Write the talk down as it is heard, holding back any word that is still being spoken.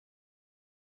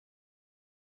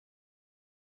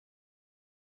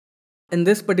In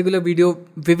this particular video,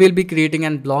 we will be creating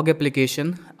an blog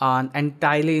application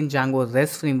entirely in Django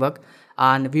REST framework,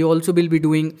 and we also will be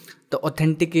doing the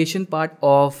authentication part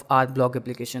of our blog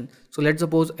application. So let's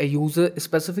suppose a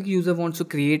specific user wants to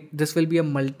create, this will be a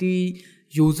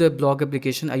multi-user blog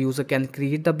application. A user can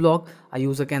create the blog, a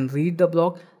user can read the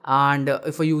blog, and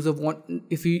if a user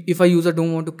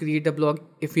don't want to create the blog,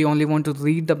 if he only want to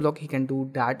read the blog, he can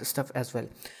do that stuff as well.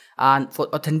 And for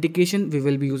authentication, we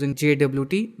will be using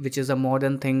JWT, which is a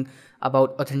modern thing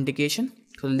about authentication.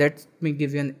 So let me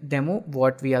give you a demo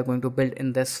what we are going to build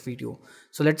in this video.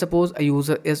 So let's suppose a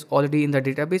user is already in the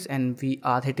database and we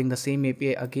are hitting the same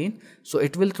API again. So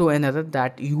it will throw an error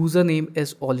that username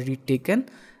is already taken.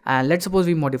 And let's suppose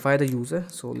we modify the user.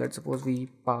 So let's suppose we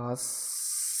pass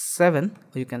 7,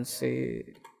 or you can say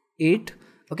 8.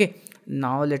 Okay,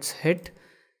 now let's hit.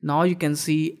 Now you can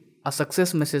see a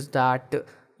success message that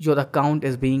your account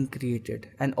is being created,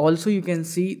 and also you can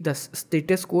see the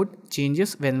status code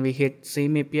changes when we hit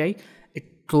same API. It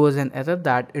throws an error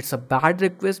that it's a bad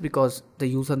request because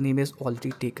the username is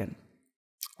already taken.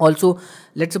 Also,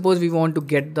 let's suppose we want to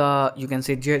get the, you can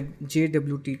say,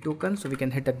 JWT token. So we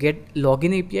can hit a get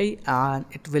login API and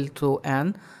it will throw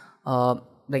an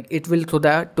it will throw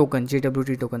the token,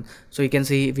 JWT token. So you can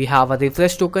see we have a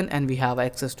refresh token and we have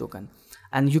access token,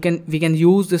 and we can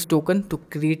use this token to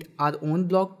create our own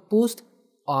blog post.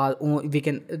 Or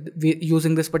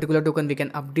using this particular token, we can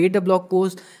update the blog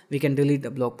post, we can delete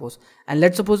the blog post. And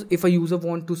let's suppose if a user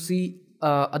want to see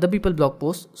other people blog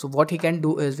posts, so what he can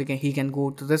do is he can go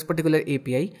to this particular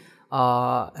API,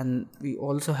 and we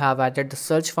also have added the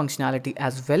search functionality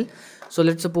as well. So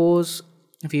let's suppose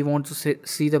if we want to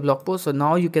see the blog post, so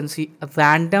now you can see a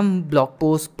random blog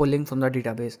post pulling from the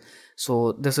database.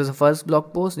 So this is the first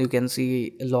blog post. You can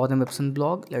see Lorem Ipsum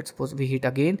blog. Let's suppose we hit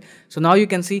again. So now you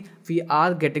can see we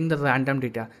are getting the random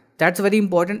data. That's very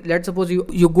important. Let's suppose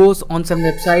you go on some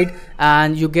website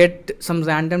and you get some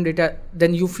random data,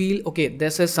 then you feel okay,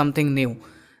 this is something new,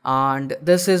 and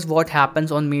this is what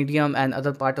happens on Medium and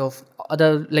other part of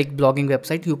other like blogging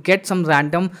website. You get some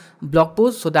random blog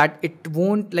post so that it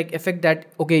won't like affect that,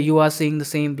 okay, you are seeing the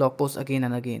same blog post again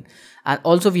and again. And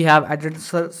also we have added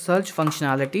search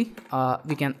functionality.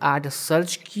 We can add a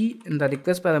search key in the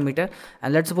request parameter,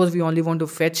 and let's suppose we only want to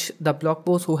fetch the blog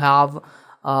posts who have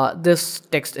this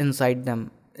text inside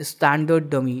them, standard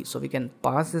dummy. So we can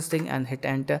pass this thing and hit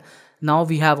enter. Now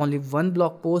we have only one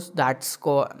blog post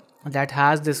that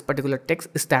has this particular text,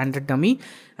 standard dummy.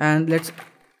 And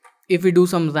if we do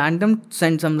send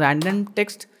some random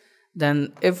text,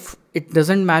 then if it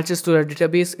doesn't matches to the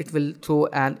database, it will throw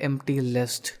an empty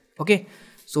list. Okay,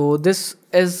 so this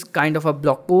is kind of a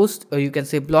blog post, or you can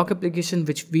say blog application,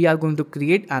 which we are going to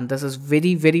create, and this is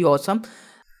very, very awesome.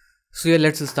 So yeah,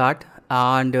 let's start.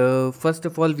 And first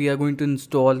of all, we are going to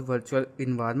install virtual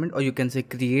environment, or you can say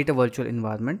create a virtual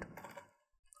environment.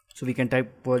 So we can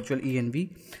type virtual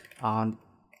env and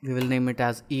we will name it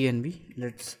as env.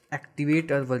 Let's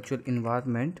activate our virtual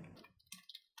environment.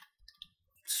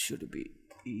 Should be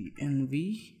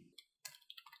env.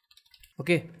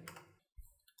 Okay,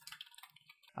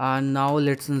 and now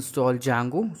let's install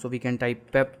Django. So we can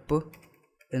type pep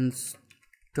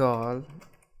install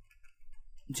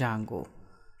Django,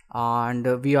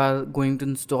 and we are going to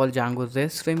install Django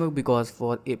REST framework because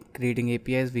for creating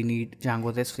APIs we need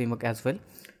Django REST framework as well.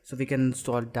 So we can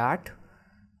install that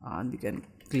and we can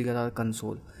clear our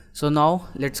console. So now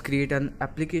let's create an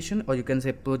application, or you can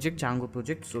say project, Django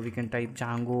project. So we can type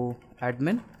Django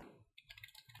admin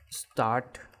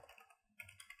start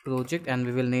project and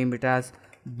we will name it as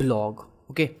blog.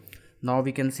 Okay, now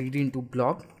we can cd into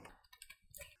blog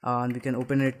and we can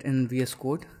open it in VS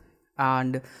Code.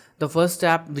 And the first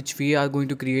app which we are going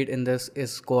to create in this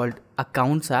is called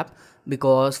accounts app,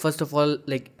 because first of all,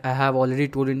 like I have already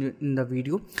told in the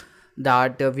video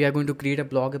that we are going to create a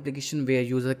blog application where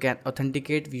user can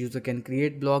authenticate, user can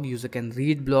create blog, user can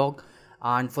read blog.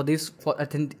 And for this, for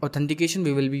authentication,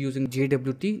 we will be using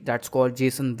JWT, that's called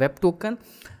JSON Web Token.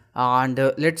 And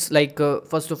let's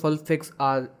first of all fix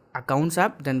our accounts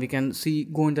app, then we can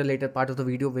go in the later part of the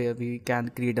video where we can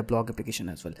create a blog application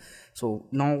as well. So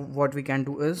now what we can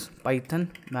do is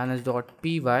python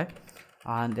manage.py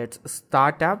and let's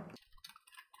start app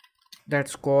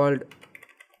that's called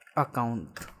account.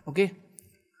 Okay,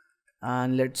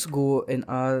 and let's go in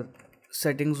our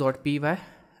settings.py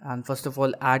and first of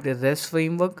all add a REST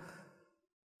framework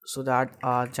so that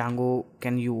our Django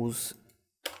can use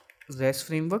REST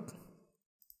framework.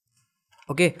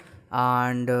 Okay,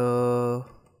 and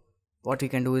what we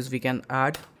can do is we can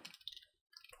add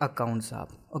accounts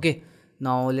app. Okay,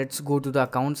 now let's go to the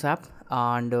accounts app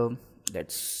and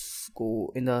let's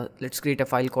go in the, let's create a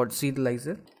file called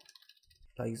serializer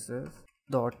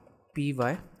dot py.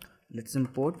 Let's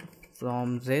import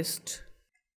from REST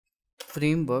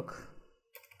framework,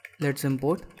 let's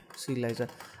import serializer,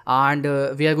 and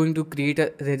we are going to create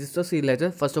a register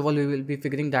serializer. First of all, we will be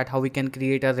figuring that how we can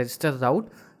create a register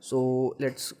route. So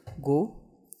let's go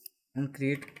and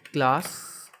create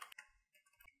class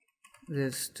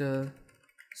register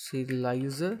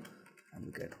serializer, and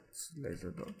we get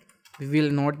serializer dot. We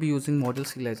will not be using model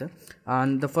serializer,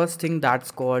 and the first thing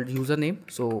that's called username.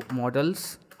 So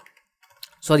models,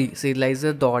 sorry,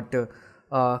 serializer dot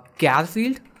char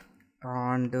field,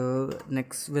 and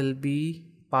next will be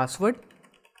password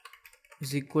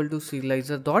is equal to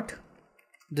serializer dot,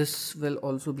 this will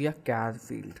also be a char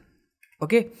field.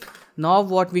 Okay, now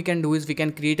what we can do is we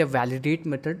can create a validate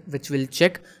method which will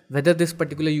check whether this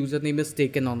particular username is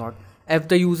taken or not. If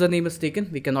the username is taken,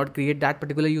 we cannot create that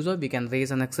particular user. We can raise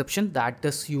an exception that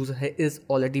this user is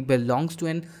already belongs to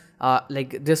an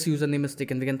like this username is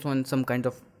taken. We can throw in some kind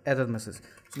of error message.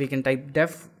 So we can type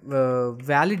def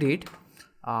validate,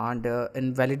 and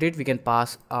in validate we can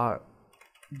pass our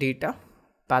data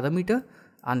parameter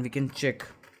and we can check.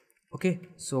 Okay,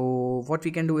 so what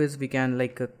we can do is we can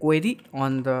like query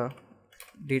on the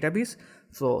database.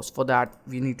 So for that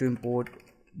we need to import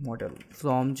model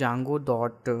from Django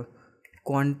dot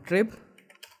contrib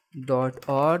dot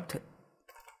auth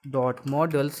dot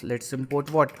models. Let's import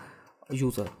what,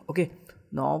 user. Okay,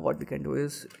 now what we can do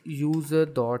is user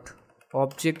dot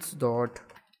objects dot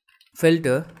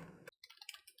filter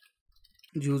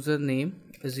username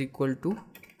is equal to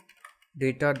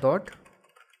data dot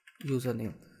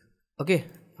username. Okay,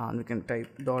 and we can type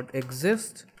dot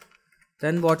exist.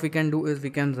 Then what we can do is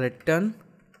we can return,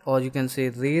 or you can say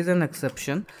raise an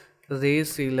exception,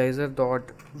 raise serializer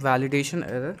dot validation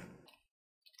error,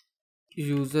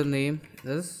 username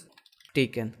is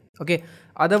taken. Okay,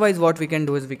 otherwise what we can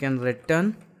do is we can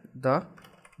return the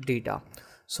data.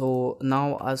 So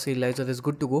now our serializer is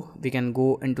good to go. We can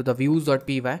go into the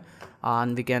views.py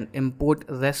and we can import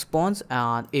response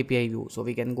and API view. So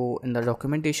we can go in the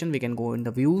documentation, we can go in the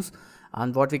views,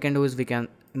 and what we can do is we can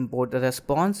import the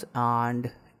response and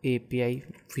API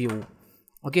view.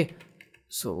 Okay,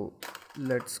 so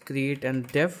let's create an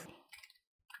dev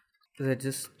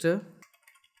register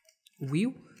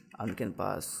view and we can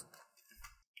pass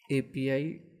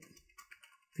API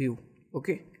view.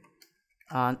 Okay,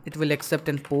 and it will accept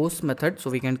an post method, so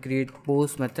we can create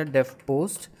post method def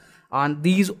post, and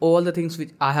these all the things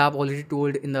which I have already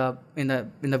told in the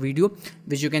video,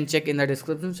 which you can check in the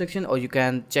description section or you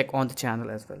can check on the channel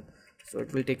as well. So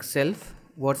it will take self,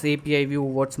 what's API view,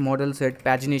 what's model set,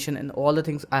 pagination, and all the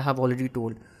things I have already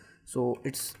told. So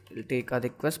it'll take a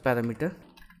request parameter.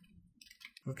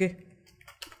 Okay,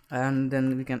 and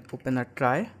then we can open a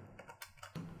try.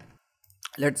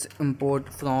 Let's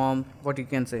import from, what you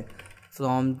can say,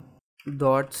 from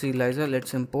dot serializer,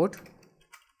 let's import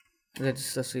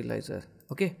register serializer.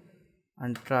 Okay,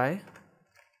 and try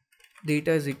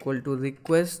data is equal to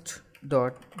request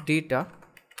dot data.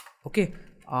 Okay,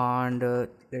 and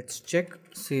let's check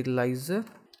serializer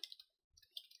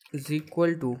is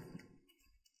equal to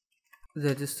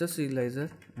register serializer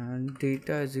and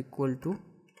data is equal to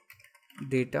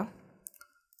data,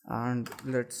 and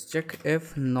let's check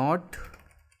if not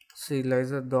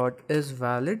serializer dot is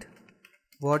valid.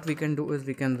 What we can do is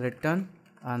we can return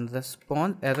and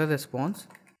response error response.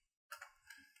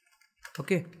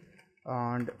 Okay,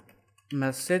 and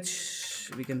message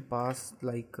we can pass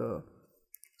like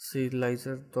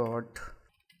serializer dot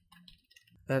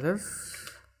errors,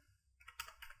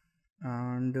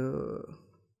 and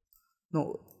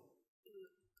no,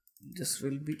 this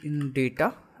will be in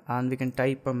data, and we can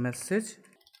type a message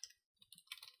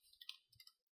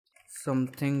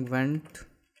something went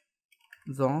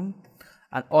wrong,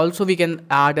 and also we can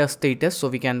add a status, so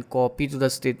we can copy to the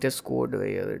status code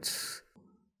where it's,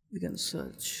 we can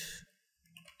search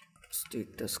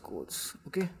status codes.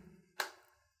 Okay,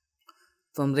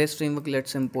 from REST framework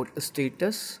let's import a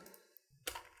status.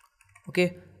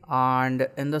 Okay, and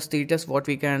in the status what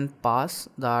we can pass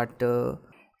that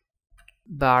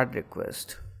bad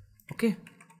request. Okay,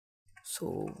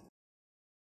 so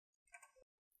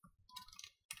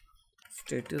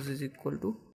status is equal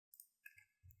to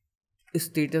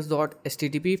status dot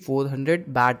http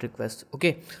 400 bad request.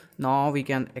 Okay, now we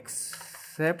can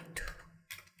accept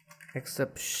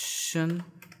exception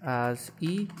as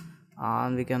E,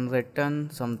 and we can return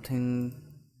something,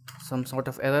 some sort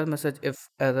of error message if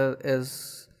error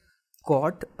is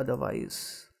caught,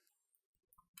 otherwise.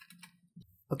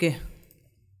 Okay,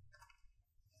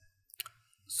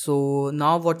 So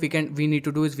now what we need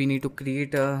to do is we need to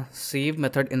create a save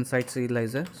method inside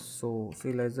serializer. So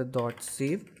serializer dot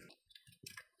save,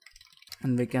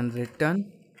 and we can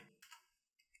return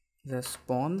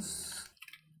response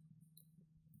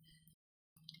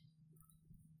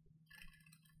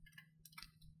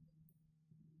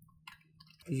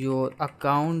your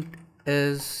account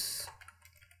is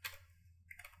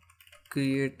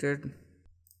created.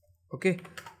 Okay,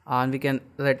 and we can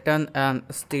return an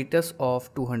status of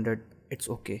 200. It's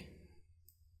okay.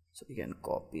 So we can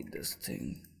copy this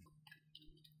thing.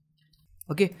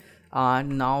 Okay,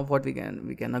 and now what we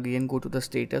can again go to the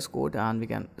status code, and we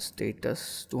can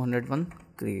status 201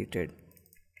 created.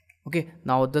 Okay,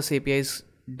 now this API is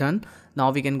done.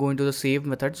 Now we can go into the save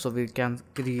method, so we can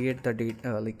create the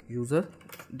data like user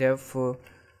dev.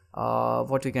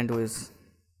 What we can do is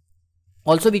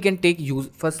also we can take use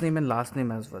first name and last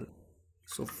name as well.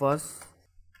 So first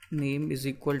name is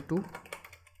equal to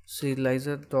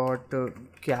serializer dot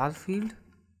char field,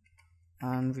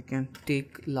 and we can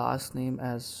take last name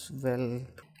as well,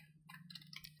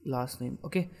 last name.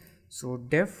 Okay, so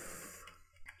def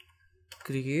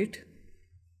create.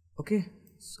 Okay,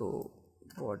 so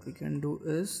what we can do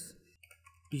is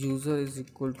user is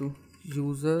equal to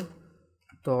user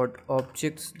dot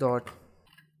objects dot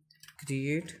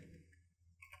create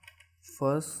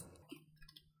first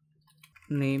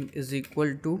name is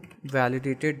equal to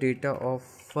validated data of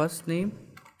first name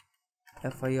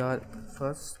fir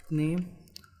first name,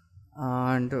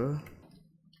 and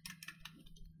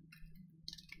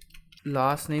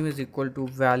last name is equal to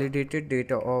validated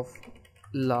data of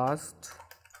last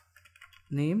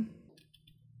name.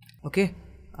 Okay,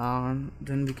 and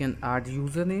then we can add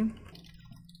username,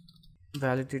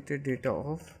 validated data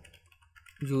of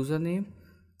username.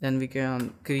 Then we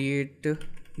can create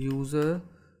user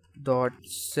dot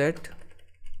set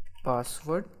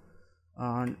password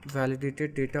and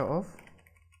validated data of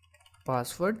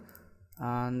password.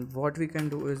 And what we can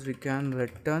do is we can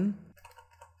return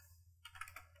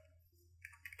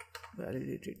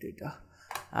validated data.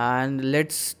 And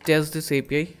let's test this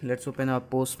API. Let's open our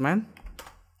Postman.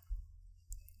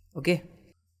 Okay,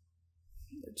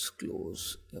 let's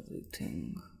close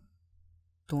everything.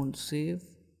 Don't save.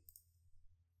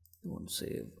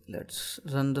 Let's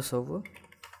run the server.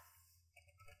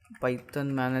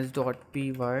 Python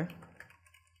manage.py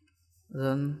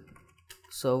run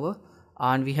server,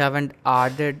 and we haven't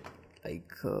added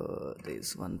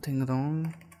there's one thing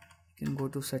wrong. You can go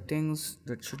to settings,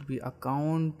 that should be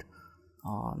account.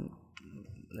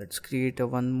 Let's create a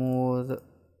one more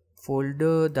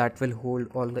folder that will hold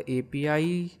all the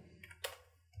API.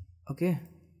 Okay,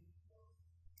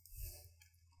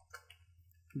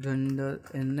 render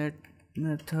init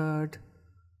method,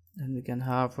 then we can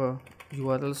have a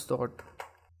urls.py,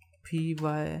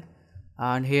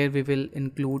 and here we will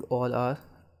include all our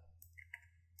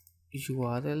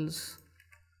URLs.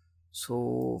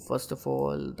 So first of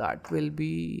all, that will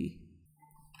be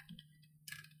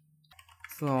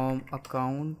from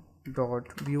account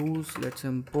dot views. Let's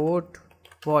import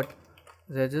what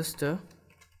register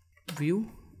view,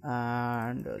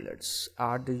 and let's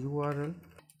add the URL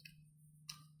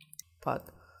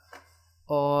path,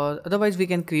 or otherwise we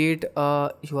can create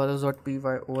a urls.py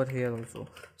over here also.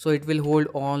 So it will hold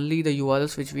only the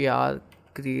URLs which we are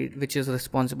which is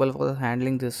responsible for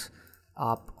handling this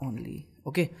app only.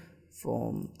 Okay,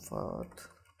 from path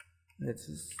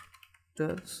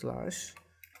register slash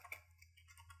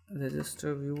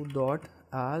register view dot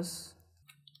as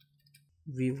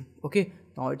view. Okay,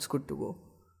 now it's good to go.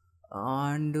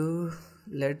 And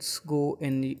let's go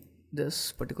in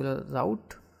this particular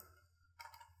route.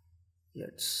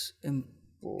 Let's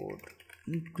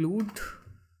include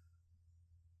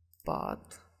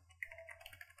path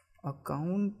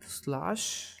account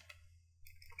slash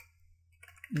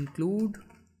include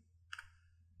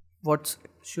what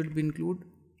should be include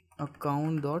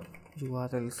account dot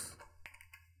URLs.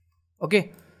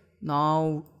 Okay,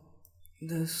 now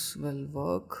this will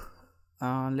work.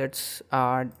 Let's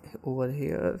add over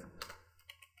here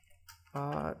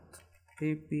path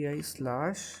API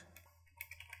slash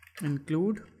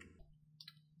include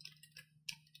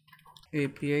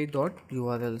API dot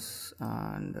URLs,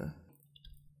 and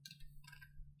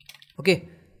okay,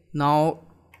 now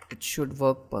it should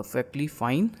work perfectly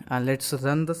fine. And let's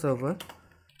run the server.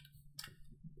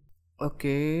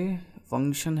 Okay,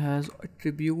 function has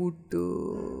attribute.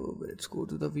 Let's go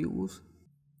to the views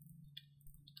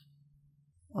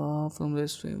from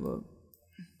REST framework.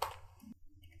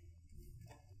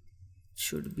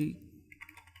 Should be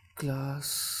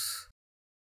class.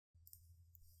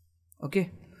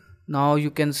 Okay, Now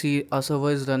you can see a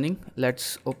server is running.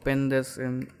 Let's open this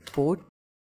in port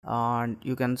and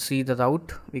you can see the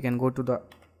route. We can go to the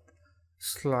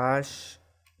slash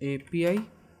API,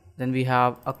 then we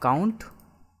have account,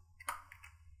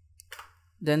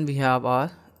 then we have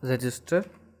our register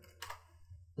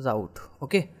route.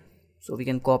 Okay, so we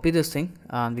can copy this thing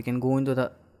and we can go into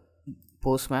the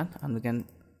postman and we can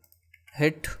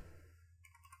hit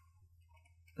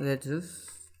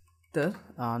register,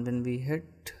 and when we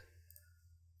hit,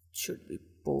 should be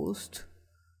post,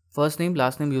 first name,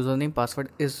 last name, username, password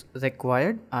is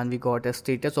required, and we got a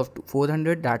status of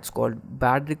 400. That's called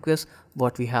bad request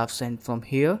what we have sent from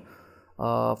here,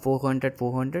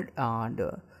 400 and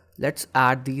let's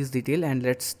add these detail and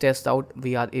let's test out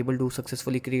we are able to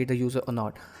successfully create a user or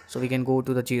not. So we can go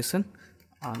to the JSON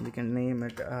and we can name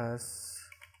it as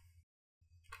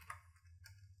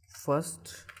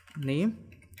first name,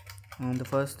 and the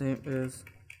first name is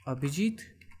Abhijit,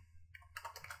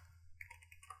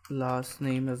 last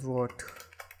name is what,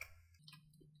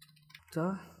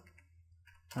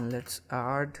 and let's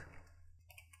add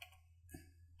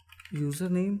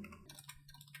username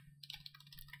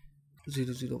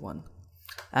 001.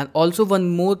 And also one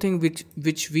more thing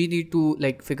which we need to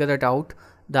like figure it out,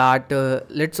 that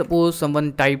let's suppose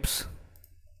someone types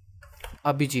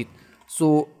Abhijit,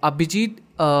 so Abhijit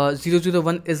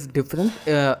 001 is different,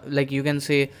 like you can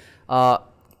say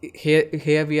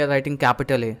here we are writing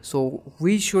capital A, so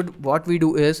we should, what we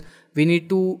do is we need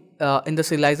to in the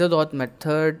serializer dot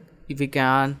method if we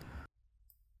can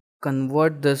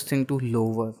convert this thing to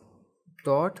lower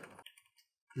dot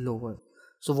lower.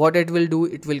 So what it will do,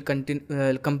 it will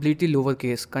continue completely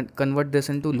lowercase, convert this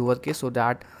into lowercase, so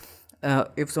that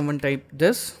if someone type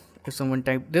this,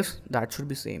 that should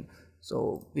be same.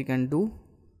 So we can do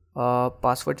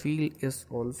password field is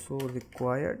also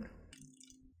required,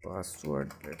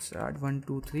 password, let's add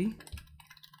 123.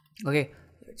 Okay,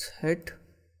 let's hit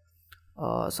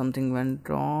something went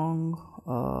wrong,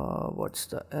 what's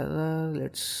the error,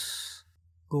 let's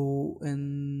go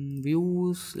in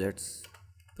views, let's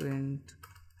print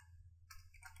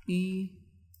E,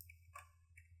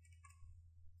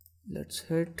 let's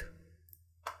hit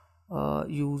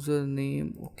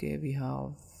username. Okay, we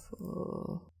have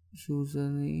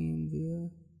username where,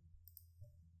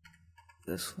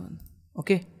 this one.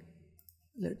 Okay,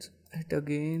 let's hit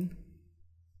again,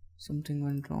 something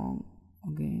went wrong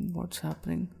again, what's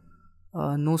happening,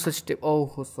 no such tip,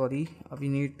 oh sorry, we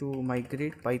need to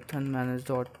migrate python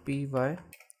manage.py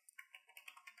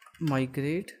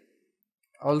migrate.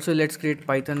 Also let's create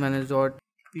python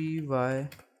manage.py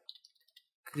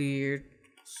create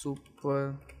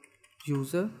super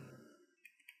user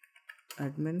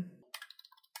admin.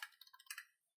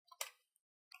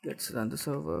 Let's run the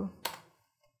server.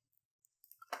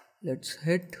 Let's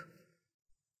hit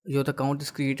your account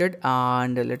is created,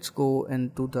 and let's go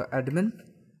into the admin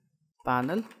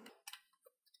panel.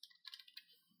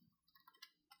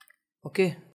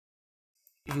 Okay,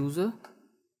 user.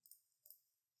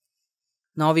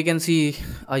 Now we can see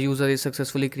a user is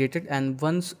successfully created, and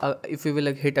once if we will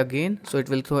like hit again, so it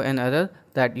will throw an error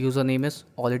that username is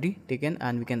already taken,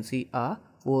 and we can see a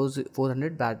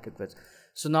 400 bad requests.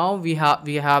 So now we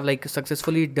have like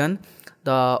successfully done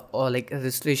the like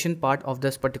registration part of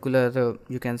this particular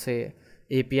you can say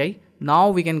API. Now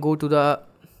we can go to the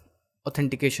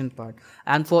authentication part,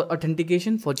 and for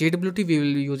authentication for JWT we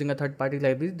will be using a third-party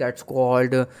library that's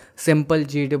called simple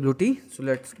JWT. So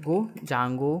let's go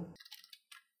Django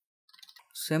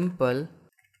simple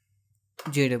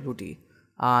JWT,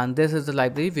 and this is the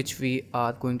library which we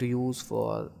are going to use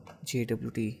for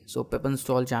JWT. So pip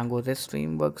install Django REST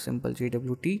framework simple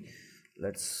JWT.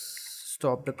 Let's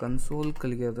stop the console,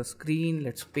 clear the screen,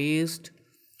 let's paste,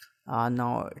 and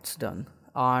now it's done.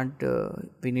 And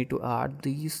we need to add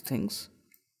these things.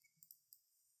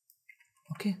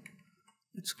 Okay,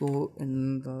 let's go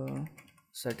in the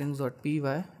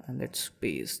settings.py and let's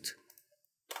paste.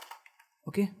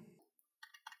 Okay,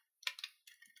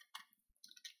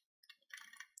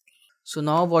 so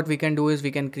now what we can do is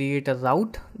we can create a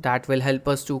route that will help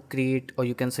us to create, or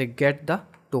you can say get the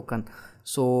token.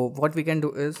 So what we can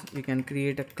do is we can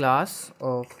create a class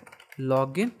of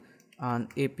login and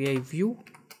APIView,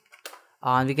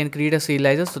 and we can create a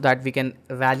serializer so that we can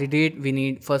validate, we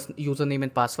need first username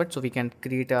and password. So we can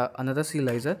create another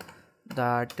serializer,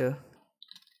 that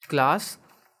class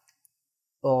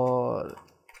or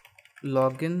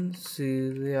login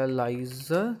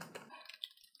serializer.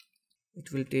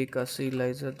 It will take a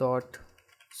serializer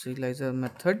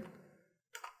method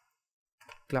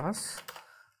class,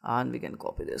 and we can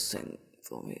copy this thing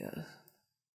from here,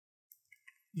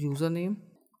 username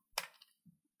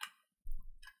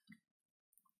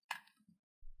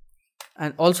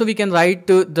And also we can write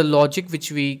the logic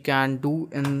which we can do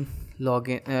in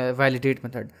login validate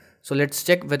method. So let's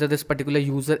check whether this particular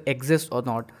user exists or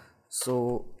not.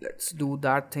 So let's do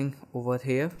that thing over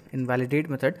here in validate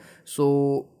method.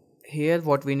 So here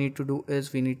what we need to do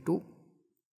is we need to,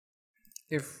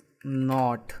 if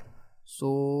not,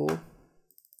 so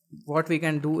what we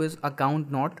can do is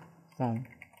account not found,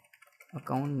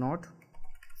 account not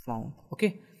found.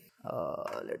 Okay,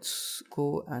 let's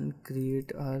go and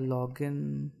create a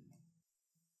login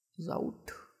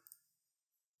route.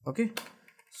 Okay,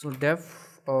 so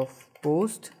def of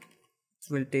post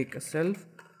will take a self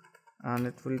and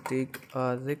it will take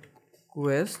a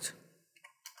request.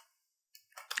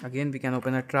 Again we can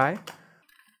open a try.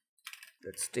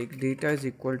 Let's take data is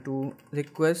equal to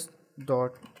request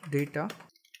dot data.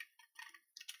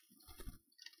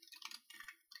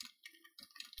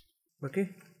 Okay,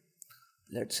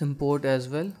 let's import as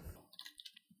well.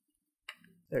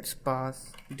 Let's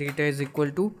pass data is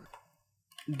equal to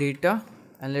data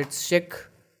and let's check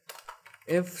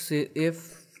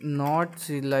if not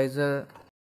serializer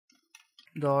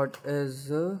dot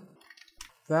is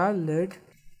valid,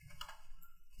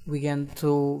 we can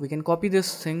copy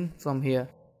this thing from here.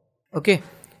 Okay,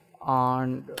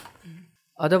 and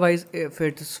otherwise if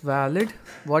it's valid,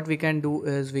 what we can do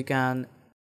is we can,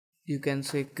 you can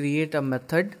say, create a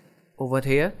method over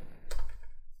here,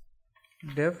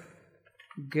 def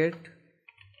get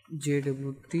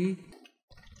jwt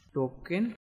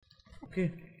token.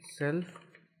 Okay, self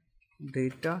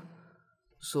data.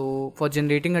 So for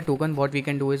generating a token, what we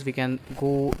can do is we can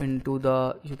go into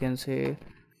the, you can say,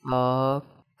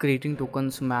 creating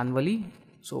tokens manually.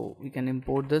 So we can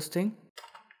import this thing.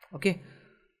 Okay,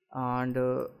 and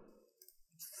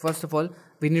first of all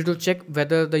we need to check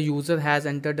whether the user has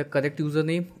entered the correct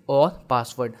username or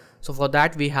password. So for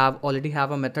that we already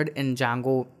have a method in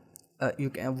Django.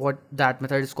 You can, what that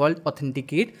method is called,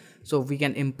 authenticate. So we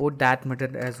can import that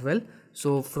method as well.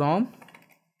 So from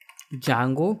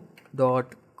Django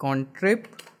dot contrib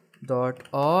dot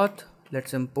auth,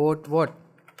 let's import what,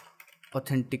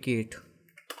 authenticate.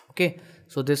 Okay,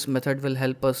 so this method will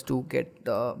help us to get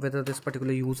whether this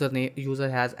particular user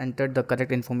has entered the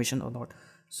correct information or not.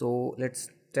 So let's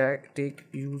take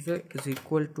user is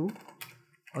equal to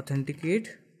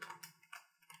authenticate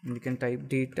and we can type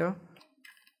data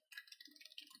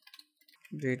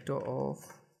of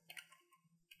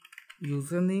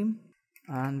username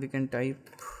and we can type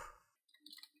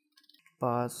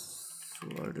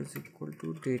password is equal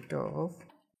to data of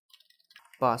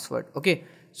password. Okay,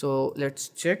 so let's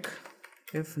check.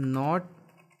 If not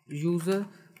user,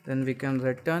 then we can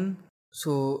return.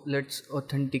 So let's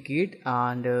authenticate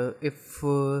and if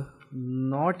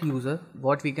not user,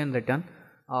 what we can return,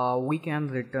 we can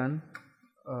return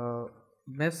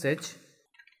message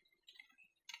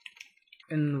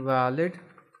invalid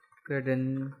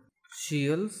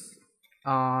credentials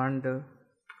and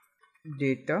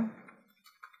data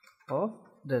of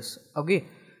this. Okay,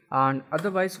 and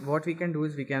otherwise what we can do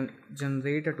is we can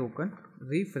generate a token,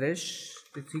 refresh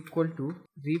is equal to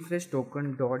refresh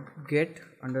token dot get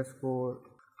underscore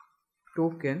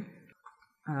token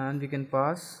and we can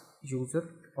pass user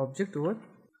object over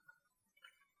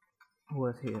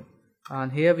here,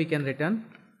 and here we can return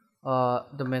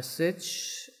the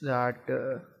message that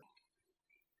can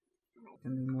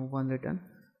remove one return.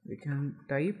 We can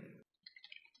type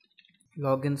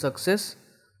login success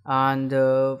and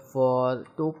for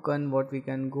token what we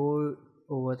can go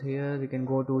over here, we can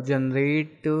go to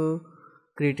generate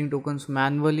creating tokens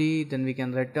manually, then we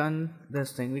can return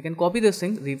this thing. We can copy this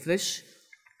thing, refresh.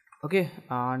 Okay,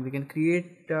 and we can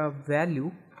create a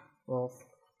value of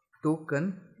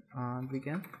token and we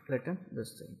can return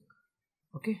this thing.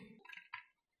 Okay,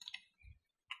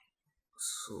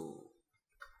 so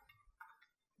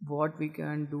what we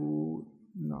can do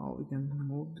now, we can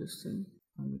remove this thing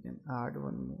and we can add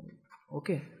one more.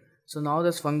 Okay, so now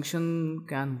this function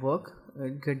can work,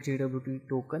 get jwt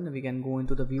token. We can go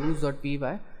into the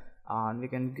views.py and we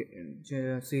can get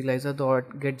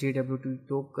serializer.get jwt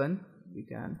token. We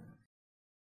can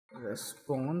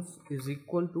response is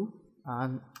equal to,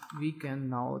 and we can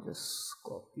now just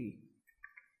copy.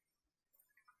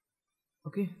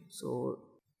 Okay, so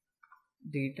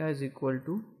data is equal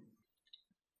to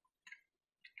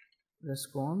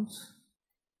response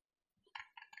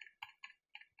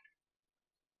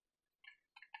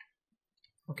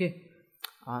okay,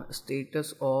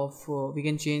 status of we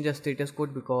can change the status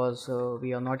code because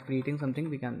we are not creating something.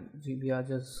 We are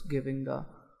just giving the,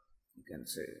 you can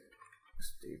say,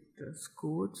 status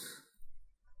codes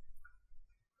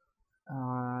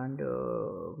and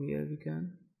here we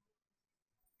can,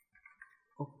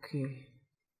 okay,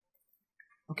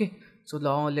 Okay, so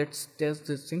now let's test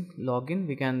this thing. Login,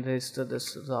 we can register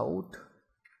this route.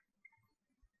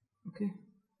 Okay,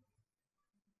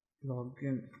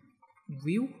 login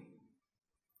view,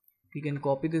 we can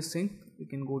copy this thing, we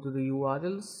can go to the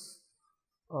URLs,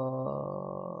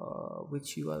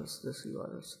 which URLs, this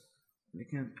URLs, we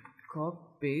can copy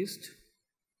paste,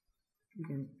 we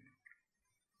can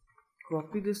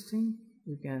copy this thing,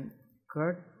 we can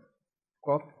cut,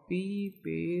 copy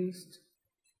paste,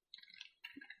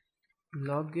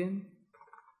 login,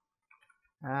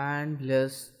 and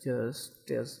let's just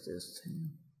test this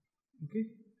thing. Okay,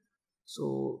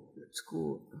 so let's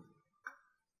go.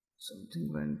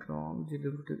 Something went wrong.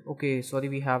 Okay, sorry,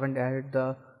 we haven't added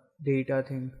the data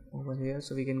thing over here,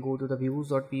 so we can go to the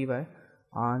views.py,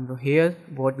 and here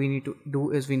what we need to do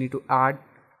is we need to add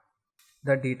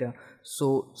the data.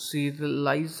 So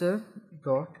serializer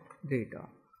dot data,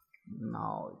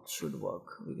 now it should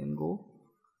work. We can go.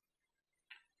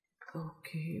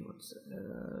 Okay, what's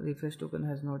refresh token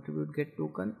has no attribute get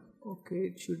token.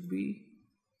 Okay, it should be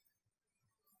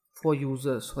for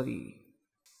users. Sorry,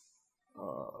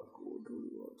 go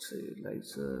to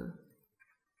serializer,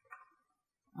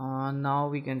 now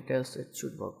we can test. It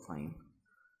should work fine.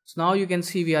 So now you can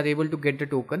see we are able to get the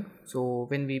token. So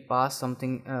when we pass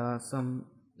something, some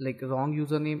like wrong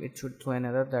username, it should throw an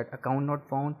error that account not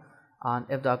found, and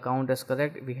if the account is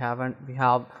correct, we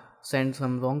have sent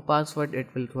some wrong password, it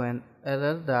will throw an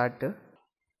error that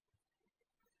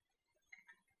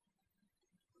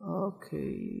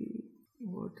okay,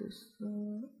 what is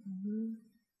the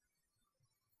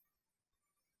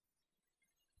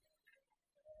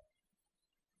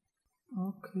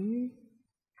okay,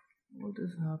 what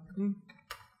is happening?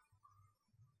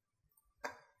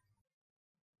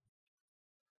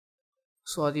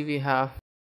 Sorry, we have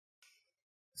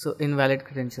so invalid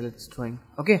credential it's throwing.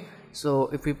 Okay, so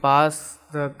if we pass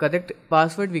the correct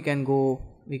password, we can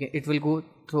it will go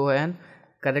through an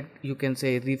correct, you can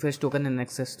say, refresh token and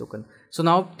access token. So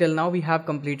now till now we have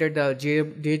completed the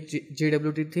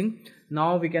JWT thing.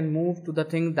 Now we can move to the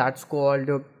thing that's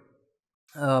called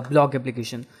blog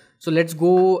application. So let's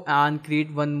go and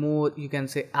create one more, you can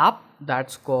say, app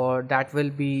that's called, that will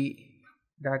be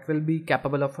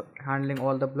capable of handling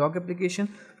all the blog application.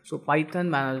 So python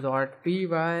manage.py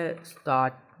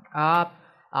start app,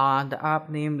 and the app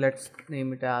name, let's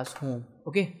name it as home.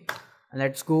 Okay, and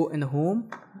let's go in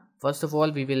home. First of all,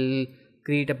 we will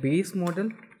create a base model.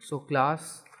 So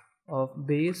class of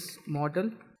base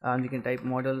model, and we can type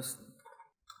models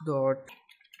dot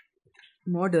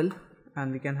model,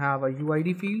 and we can have a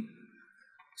UID field.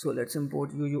 So let's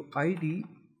import UUID,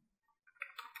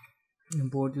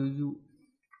 import UUID.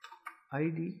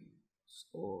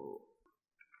 So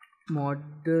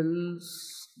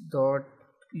models dot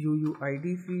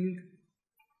UUID field,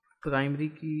 primary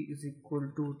key is equal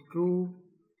to true,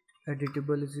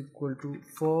 editable is equal to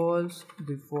false,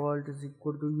 default is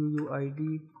equal to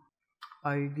UUID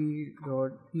id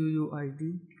dot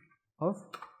UUID of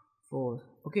 4.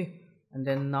 Okay, and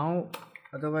then now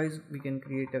otherwise we can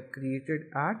create a created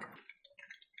at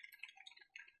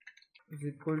is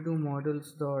equal to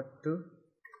models dot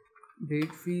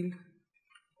date field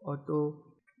auto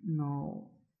now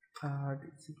add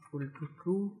is equal to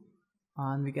true,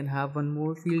 and we can have one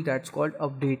more field that's called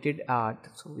updated at.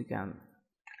 So we can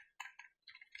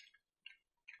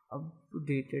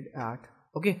updated at.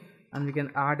 Okay, and we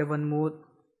can add one more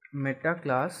meta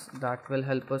class that will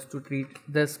help us to treat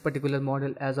this particular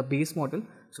model as a base model.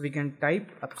 So we can type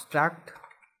abstract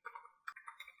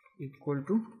equal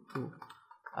to true,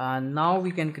 and now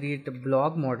we can create a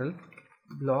blog model,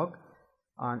 blog,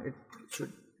 and it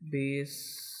should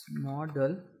base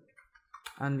model,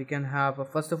 and we can have a,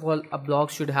 first of all, a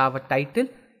blog should have a title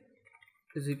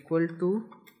is equal to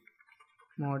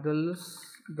models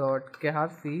dot char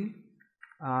field,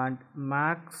 and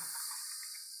max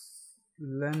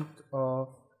length of,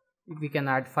 we can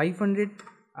add 500,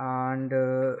 and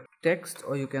text,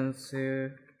 or you can say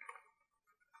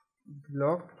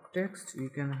block text, you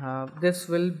can have, this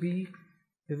will be,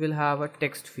 we will have a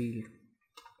text field.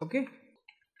 Okay,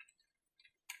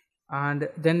 and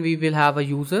then we will have a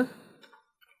user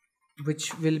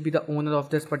which will be the owner of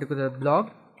this particular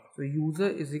blog. So user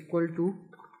is equal to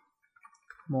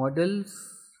models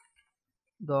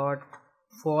dot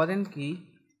foreign key,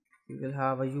 we will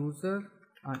have a user,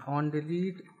 and on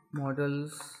delete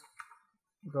models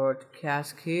dot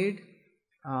cascade,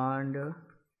 and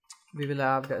we will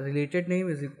have the related name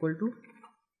is equal to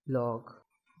log.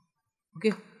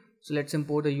 Okay, so let's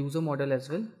import a user model as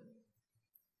well.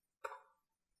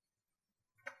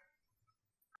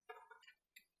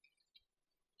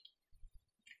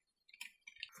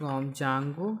 From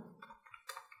Django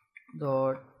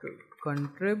dot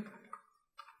contrib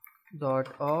dot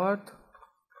auth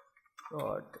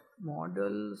dot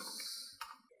models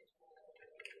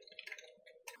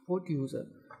put user.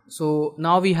 So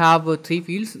now we have three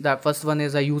fields. The first one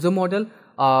is a user model,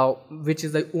 which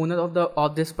is the owner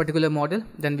of this particular model.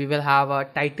 Then we will have a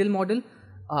title model,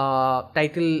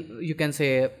 title, you can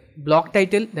say block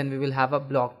title. Then we will have a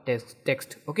block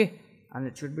text, okay, and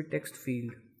it should be text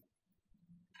field,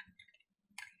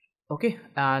 okay,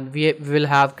 and we will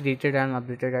have created and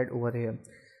updated that over here.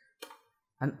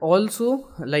 And also,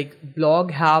 like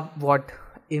blog have what,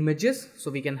 images,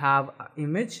 so we can have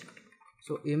image.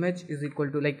 So image is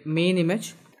equal to like main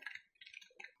image,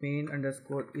 main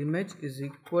underscore image is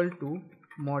equal to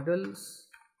models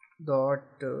dot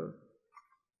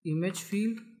image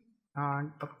field,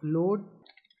 and upload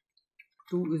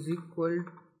to is equal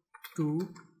to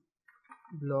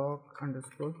blog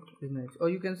underscore image, or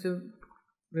you can say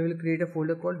we will create a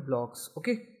folder called blogs,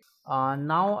 okay.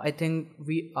 Now I think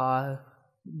we are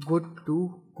good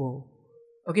to go.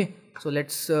 Okay, so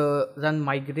let's run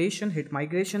migration, hit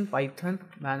migration, python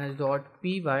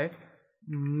manage.py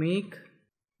make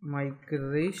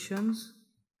migrations.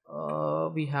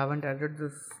 We haven't added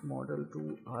this model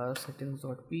to our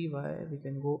settings.py. We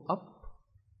can go up,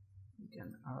 we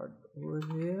can add over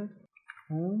here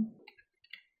home,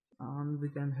 and we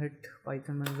can hit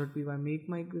python manage.py make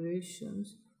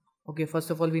migrations. Okay,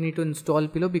 first of all we need to install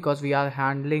pillow because we are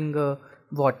handling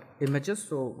what, images.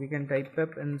 So we can type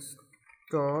pip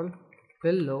install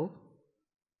pillow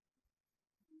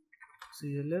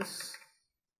cls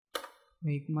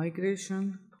make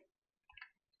migration,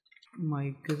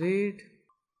 migrate.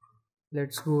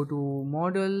 Let's go to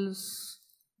models,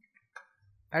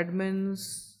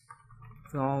 admins,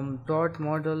 from dot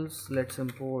models let's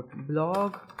import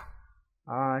blog,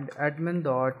 and admin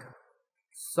dot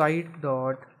site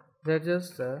dot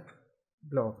register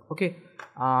blog, okay.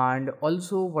 And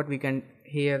also what we can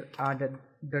here add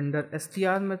under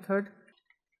str method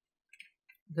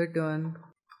return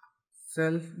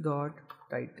self dot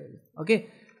title, okay.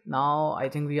 Now I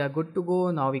think we are good to go.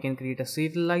 Now we can create a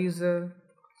serializer,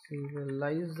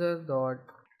 serializer dot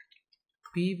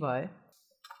py,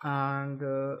 and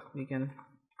we can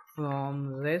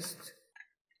from rest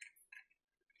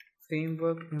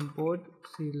framework import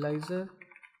serializer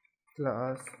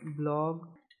class blog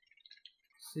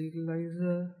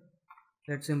serializer.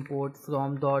 Let's import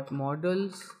from dot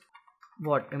models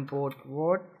what, import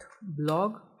what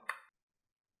blog,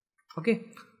 okay.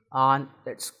 And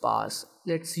let's pass,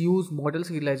 let's use model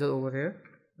serializer over here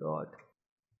dot,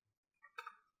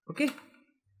 okay,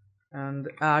 and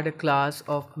add a class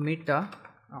of meta,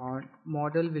 and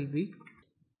model will be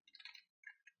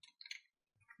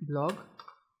blog,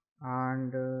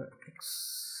 and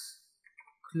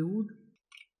exclude,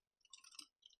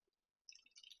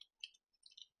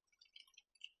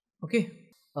 okay.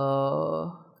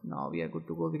 Now we are good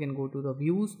to go. We can go to the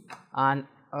views, and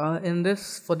in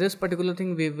this, for this particular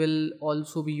thing we will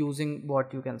also be using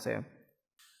what you can say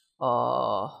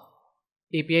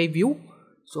API view.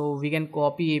 So we can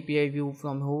copy API view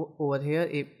from over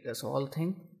here. That's all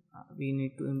thing. We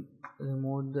need to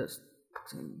remove this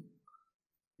thing.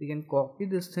 We can copy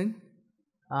this thing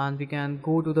and we can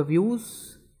go to the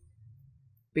views,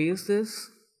 paste this,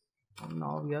 and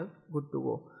now we are good to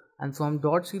go. And from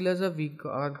dot serializer we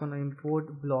are gonna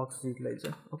import block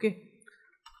serializer, okay.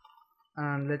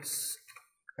 And let's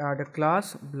add a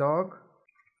class blog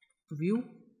view,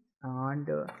 and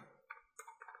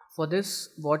for this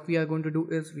what we are going to do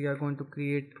is we are going to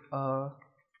create a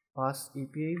pass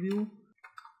API view,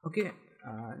 okay.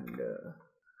 And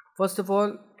first of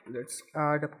all let's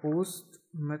add a post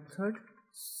method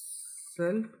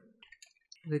self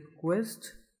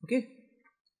request, okay,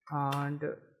 and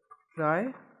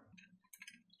try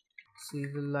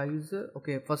serializer,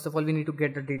 okay. First of all we need to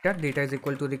get the data is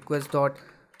equal to request dot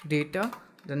data,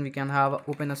 then we can have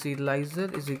open a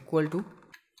serializer is equal to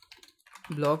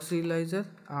block serializer,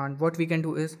 and what we can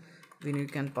do is we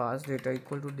can pass data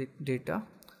equal to data,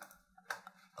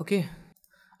 okay.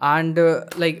 And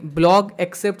like blog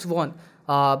accepts one,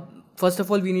 first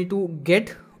of all we need to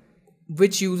get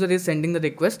which user is sending the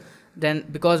request, then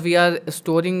because we are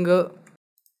storing a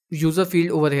user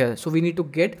field over here, so we need to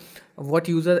get what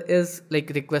user is like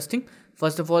requesting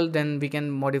first of all, then we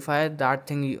can modify that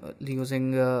thing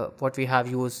using what we have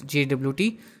used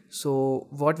JWT. So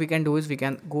what we can do is we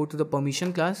can go to the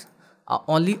permission class,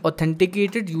 only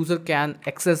authenticated user can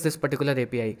access this particular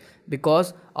API,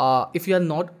 because if you are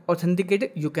not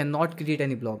authenticated you cannot create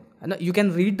any blog, and you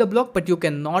can read the blog but you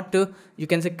cannot you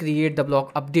can say create the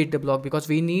blog, update the blog, because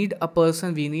we need a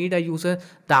person, we need a user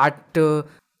that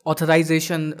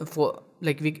authorization for,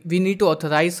 like, we need to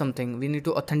authorize something, we need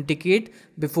to authenticate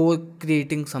before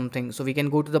creating something. So we can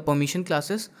go to the permission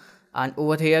classes, and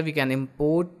over here we can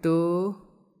import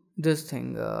this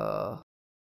thing,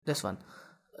 this one.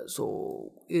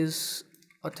 So is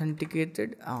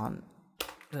authenticated on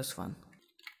this one.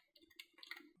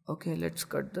 Okay, let's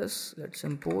cut this, let's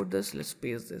import this, let's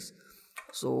paste this.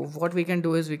 So what we can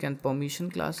do is we can permission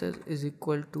classes is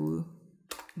equal to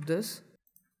this.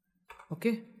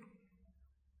 Okay,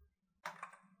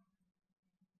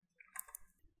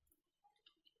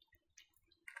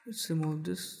 let's remove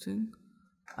this thing,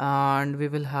 and we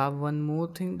will have one more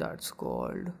thing that's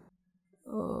called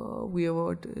we have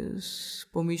what is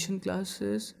permission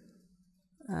classes,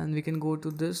 and we can go to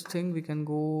this thing, we can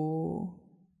go,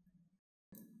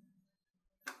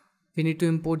 we need to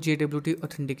import JWT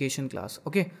authentication class.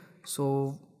 Okay,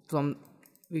 so from,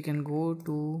 we can go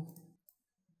to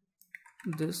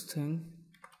this thing,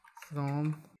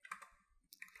 from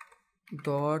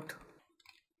dot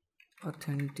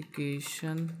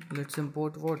authentication, let's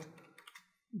import what,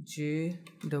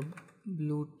 JWT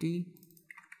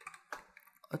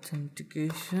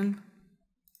authentication,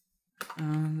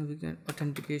 and we can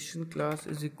authentication class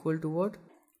is equal to what,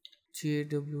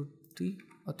 JWT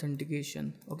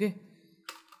authentication. Okay,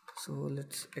 so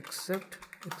let's accept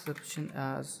exception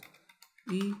as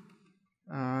E,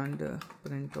 and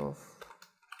print of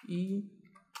E.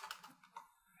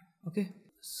 Okay,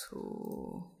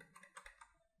 so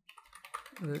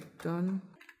return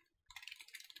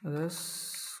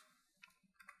response.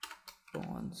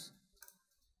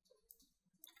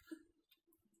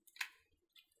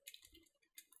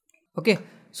 Okay,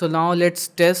 so now let's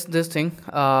test this thing.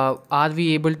 Are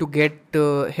we able to get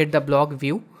hit the block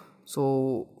view?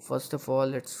 So first of all,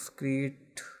 let's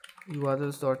create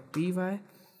urls.py.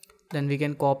 Then we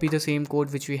can copy the same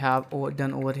code which we have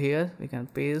done over here. We can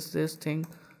paste this thing.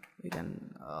 We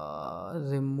can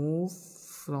remove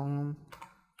from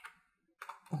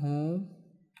home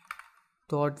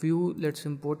dot view. Let's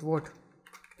import what,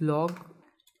 blog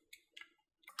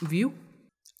view.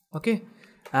 Okay,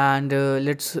 and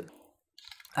let's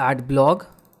add blog,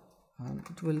 and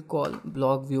it will call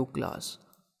blog view class.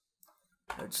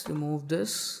 Let's remove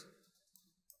this,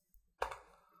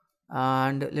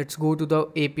 and let's go to the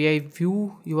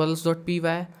APIView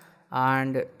urls.py,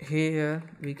 and here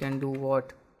we can do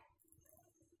what,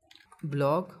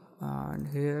 blog, and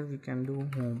here we can do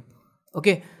home.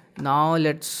 Okay, now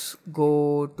let's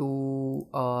go to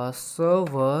a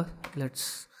server,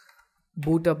 let's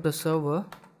boot up the server,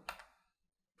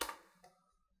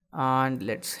 and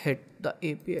let's hit the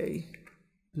API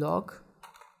blog,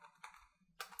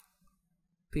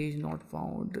 page not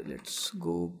found, let's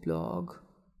go blog.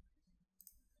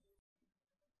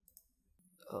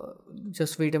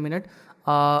 Just wait a minute.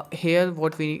 Here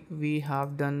what we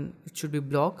have done, it should be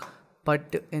blog,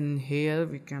 but in here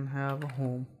we can have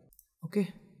home.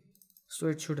 Okay, so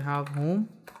it should have home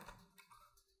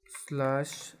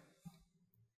slash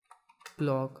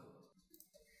blog.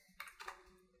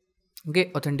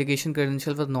 Okay, authentication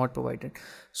credential was not provided.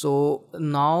 So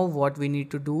now what we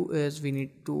need to do is we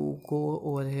need to go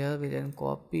over here, we can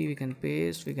copy, we can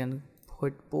paste, we can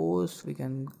hit post, we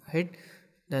can hit,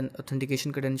 then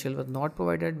authentication credential was not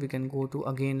provided, we can go to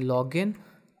again login.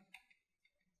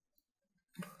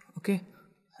 Okay,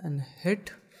 and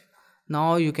hit.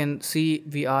 Now you can see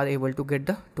we are able to get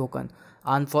the token.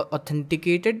 And for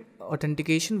authentication,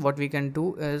 what we can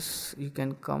do is you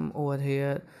can come over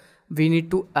here, we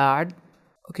need to add,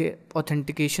 okay,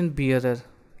 authentication bearer.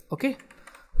 Okay,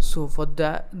 so for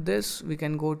this we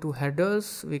can go to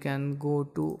headers, we can go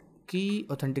to key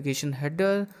authentication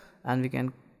header, and we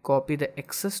can copy the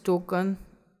access token,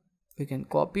 we can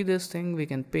copy this thing, we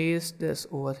can paste this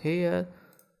over here.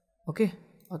 Okay,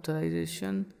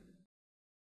 authorization,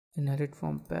 inherit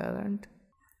from parent.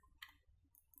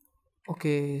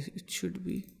 Okay, it should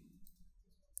be,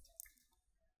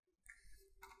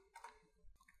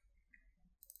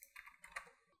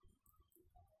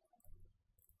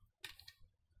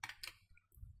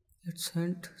 let's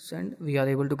send, we are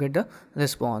able to get the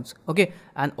response. Okay,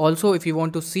 and also if you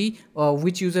want to see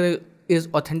which user is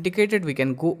authenticated, we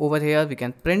can go over here, we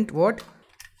can print what,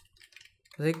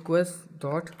 request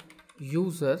dot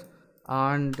user,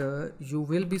 and you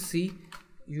will be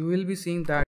seeing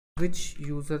that which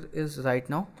user is right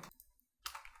now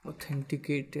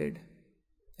authenticated.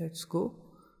 Let's go,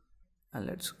 and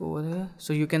let's go over here.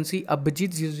 So you can see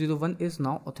Abhijit001 is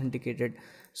now authenticated.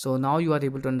 So now you are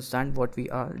able to understand what we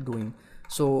are doing.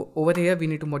 So over here we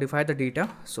need to modify the data.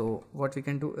 So what we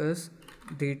can do is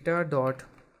data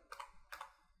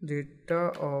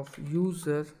of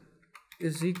user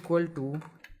is equal to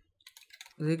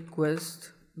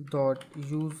request dot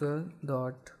user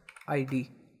dot id.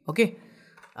 Okay,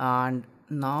 and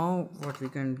now what we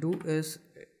can do is,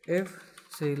 if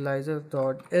serializer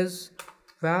dot is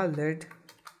valid,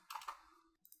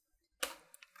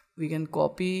 we can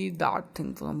copy that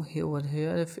thing from here over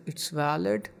here if it's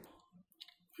valid.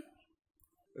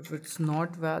 If it's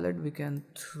not valid, we can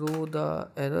throw the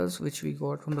errors which we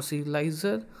got from the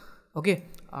serializer. Okay,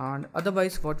 and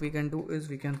otherwise what we can do is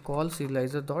we can call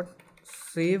serializer dot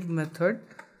save method,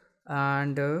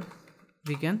 and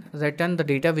we can return the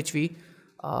data which we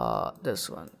this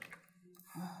one.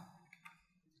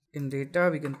 In data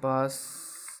we can pass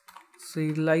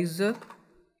serializer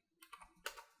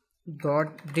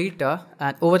dot data,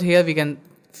 and over here we can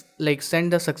like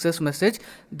send a success message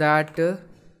that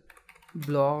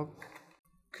block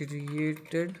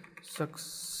created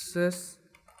successfully.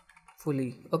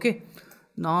 Okay,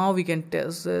 now we can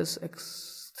test this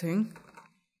thing,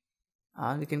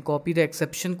 and we can copy the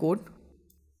exception code,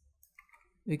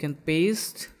 we can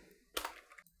paste,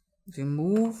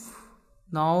 remove.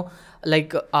 Now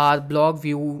like our block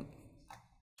view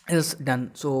is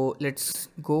done. So let's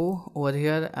go over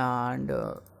here and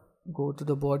go to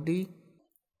the body,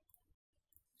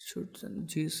 should send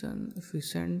JSON. If we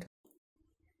send,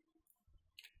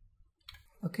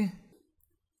 okay,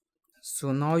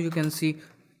 so now you can see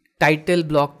title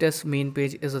block test main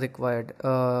page is required,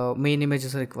 main image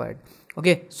is required.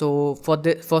 Okay, so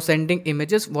for sending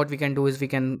images, what we can do is we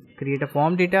can create a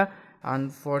form data,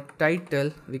 and for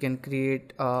title we can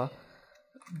create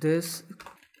this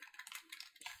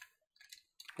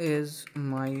is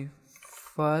my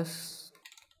first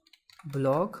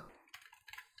blog,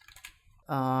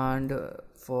 and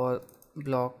for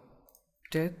block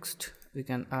text we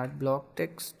can add block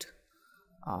text,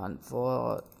 and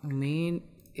for main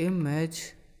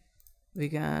image we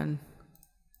can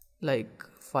like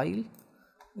file,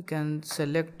 we can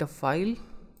select a file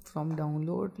from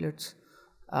download. Let's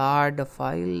add a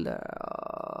file.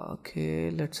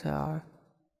 Okay, let's add.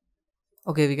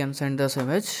 Okay, we can send this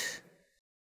image,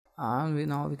 and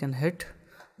now we can hit.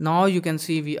 Now you can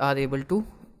see we are able to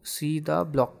see the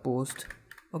blog post.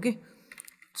 Okay,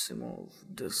 let's remove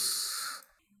this.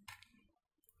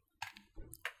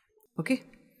 Okay,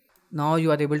 now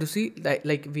you are able to see that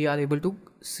like we are able to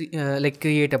see like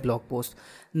create a blog post.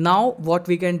 Now what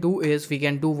we can do is we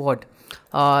can do what,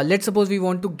 let's suppose we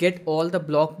want to get all the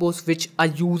blog posts which a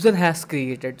user has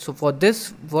created. So for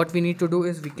this what we need to do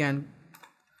is we can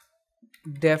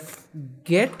def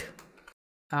get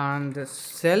and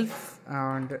self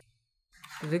and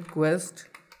request,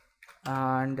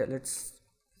 and let's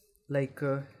like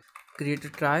create a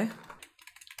try,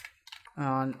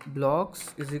 and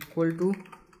blogs is equal to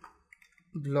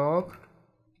blog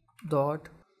dot,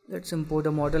 let's import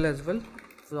a model as well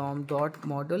from dot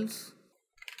models,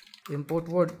 import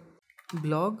what,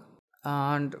 blog,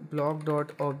 and blog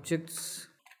dot objects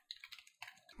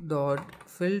dot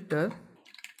filter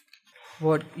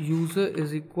what user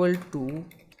is equal to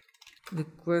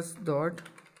request dot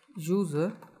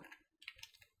user.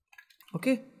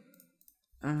 Okay,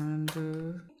 and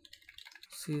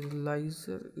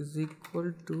serializer is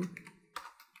equal to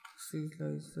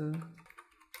serializer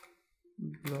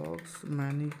blogs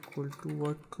man equal to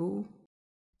what, true.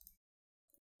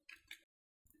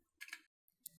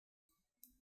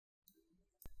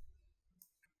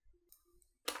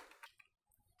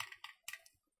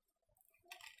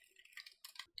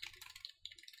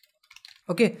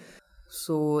 Okay,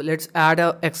 so let's add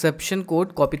a exception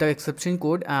code, copy the exception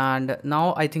code, and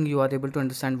now I think you are able to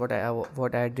understand what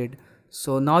I did.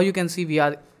 So now you can see we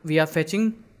are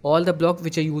fetching all the block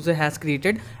which a user has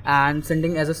created and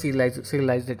sending as a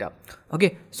serialized data.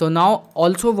 Okay, so now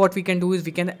also what we can do is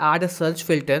we can add a search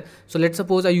filter. So let's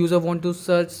suppose a user want to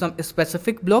search some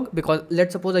specific blog, because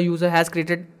let's suppose a user has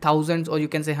created thousands or you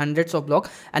can say hundreds of blog,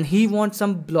 and he wants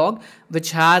some blog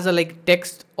which has a like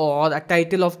text or a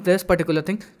title of this particular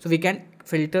thing. So we can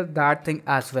filter that thing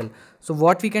as well. So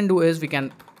what we can do is we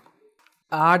can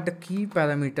add the key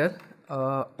parameter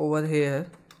over here.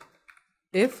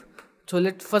 If so,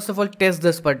 let's first of all test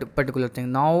this particular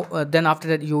thing. Now then after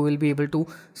that you will be able to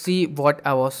see what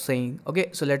I was saying.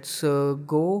 Okay, so let's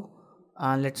go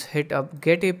and let's hit up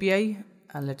get API,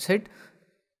 and let's hit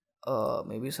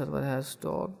maybe server has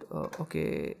stopped.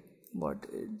 Okay, but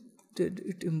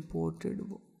it imported.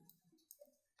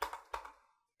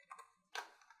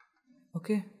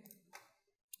 Okay,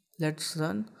 let's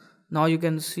run. Now you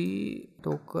can see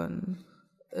token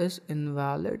is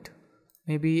invalid.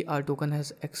 Maybe our token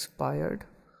has expired.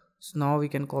 So now we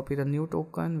can copy the new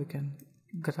token, we can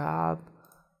grab,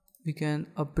 we can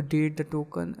update the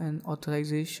token and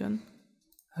authorization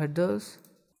headers.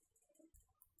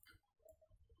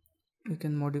 we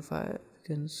can modify, we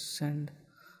can send.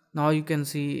 Now you can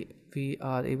see we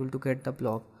are able to get the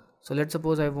block. So let's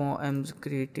suppose I'm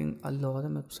creating a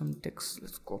lorem ipsum text.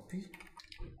 Let's copy.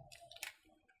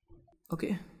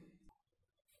 Okay,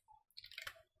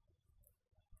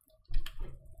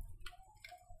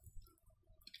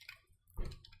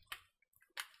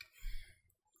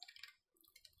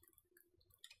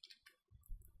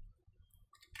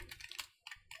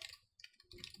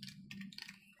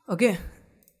 okay.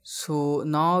 So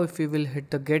now if we will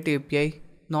hit the get API,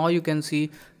 now you can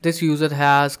see this user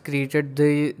has created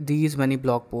these many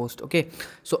blog posts. Okay,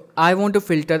 so I want to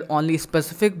filter only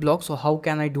specific blocks. So how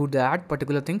can I do that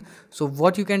particular thing? So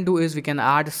what you can do is we can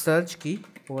add search key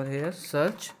over here.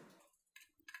 Search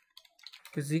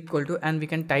is equal to, and we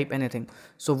can type anything.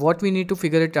 So what we need to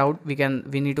figure it out, we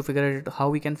need to figure it how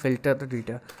we can filter the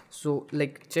data. So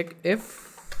like check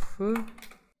if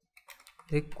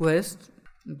request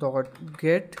dot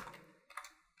get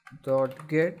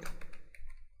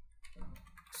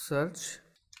search.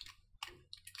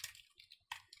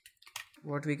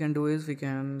 What we can do is we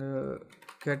can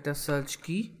get the search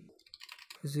key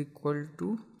is equal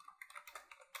to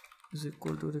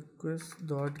request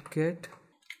dot get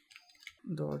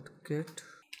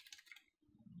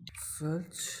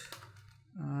search,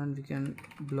 and we can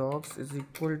blocks is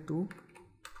equal to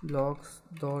blocks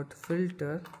dot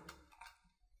filter.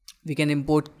 We can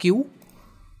import q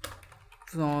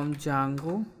from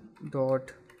Django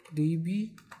dot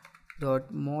db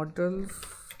dot models,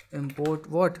 import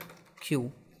what,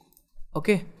 q.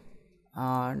 Okay,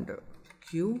 and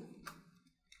q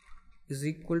is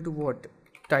equal to what,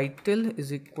 title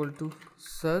is equal to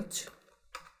search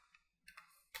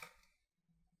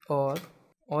or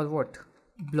what,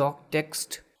 block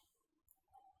text.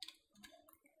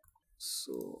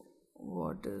 So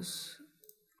what is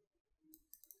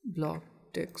block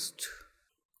text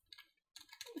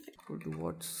equal to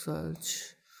what,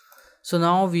 search. So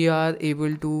now we are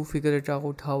able to figure it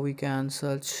out how we can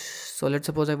search. So let's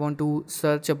suppose I want to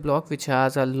search a block which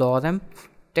has a lorem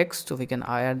text, so we can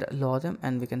add lorem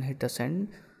and we can hit the send.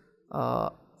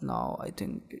 Now I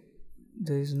think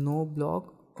there is no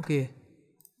block. Okay,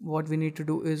 what we need to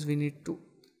do is we need to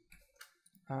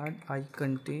add I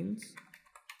contains.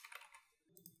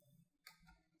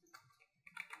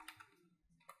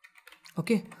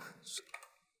 Okay, so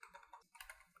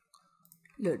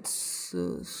let's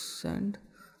send.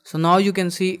 So now you can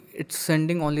see it's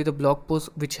sending only the blog posts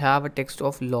which have a text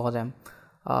of lorem.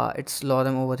 It's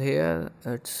lorem over here,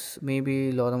 it's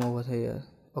maybe lorem over here.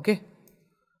 Okay,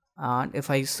 and if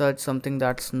I search something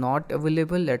that's not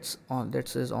available,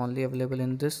 that is only available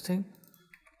in this thing,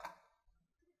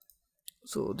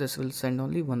 so this will send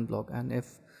only one block. And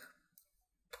if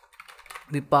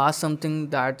we pass something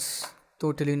that's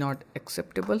totally not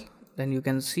acceptable, then you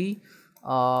can see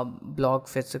block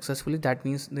fetched successfully. That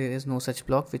means there is no such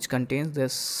block which contains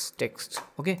this text.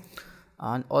 Okay,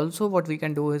 and also what we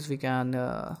can do is we can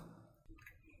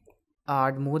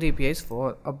add more APIs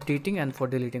for updating and for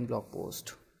deleting blog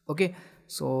post. Okay,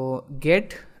 so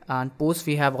get and post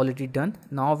we have already done.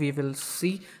 Now we will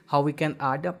see how we can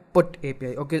add a put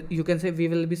API. Okay, you can say we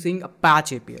will be seeing a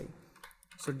patch API.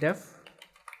 So def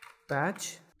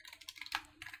patch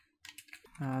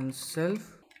and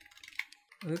self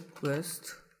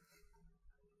request,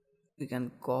 we can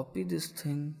copy this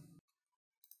thing,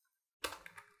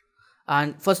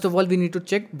 and first of all we need to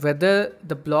check whether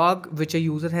the blog which a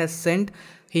user has sent,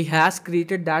 he has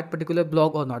created that particular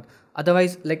blog or not.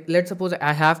 Otherwise, like let's suppose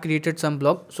I have created some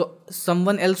blog, so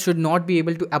someone else should not be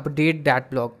able to update that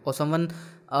blog, or someone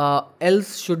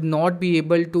else should not be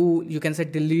able to, you can say,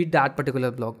 delete that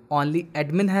particular blog. Only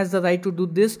admin has the right to do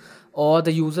this, or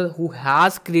the user who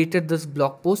has created this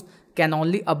blog post can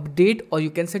only update, or you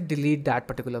can say delete that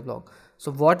particular blog.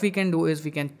 So what we can do is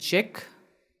we can check.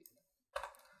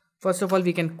 First of all,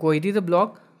 we can query the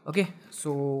blog. Okay,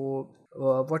 so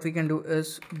what we can do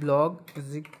is blog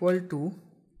is equal to,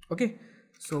 okay,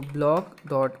 so blog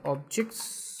dot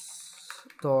objects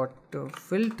dot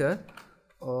filter,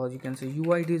 or you can say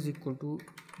uid is equal to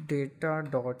data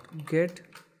dot get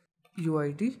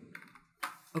uid.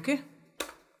 Okay,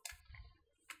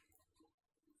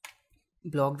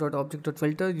 blog dot object dot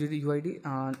filter uid,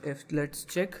 and if let's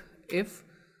check if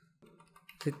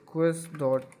request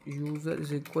dot user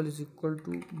is equal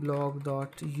to blog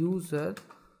dot user.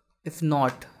 If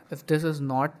not, if this is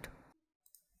not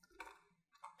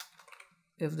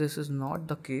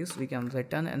the case, we can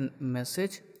return a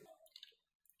message,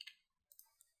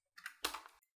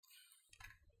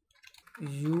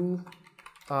 you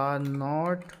are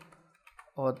not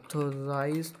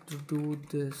authorized to do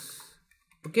this.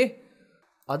 Okay,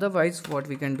 Otherwise what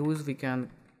we can do is we can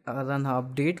run an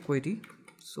update query.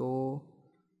 So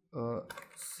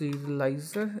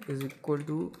serializer is equal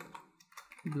to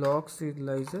block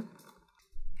serializer,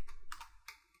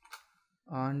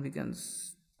 and we can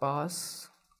pass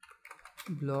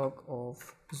block of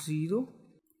 0.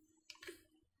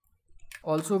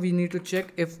 Also we need to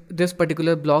check if this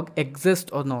particular block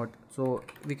exists or not. So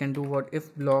we can do what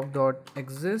if block dot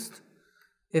exist.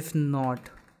 If not,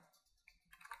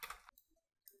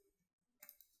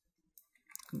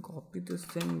 copy this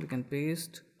thing, we can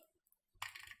paste,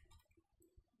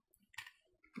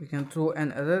 we can throw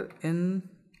an error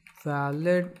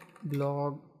invalid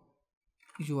block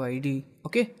UID.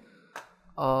 Okay,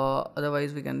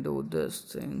 otherwise we can do this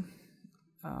thing,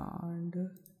 and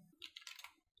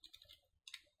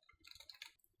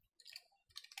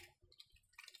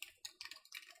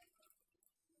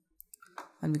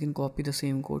we can copy the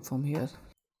same code from here.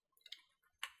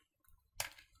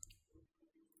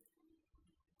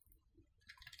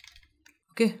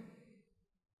 Okay,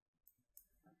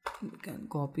 we can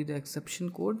copy the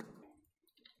exception code,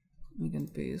 we can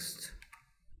paste.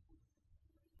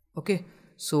 Okay,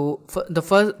 so for the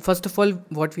first of all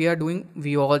what we are doing,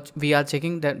 we are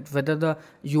checking that whether the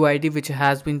UID which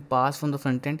has been passed from the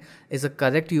front end is a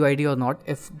correct UID or not.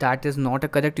 If that is not a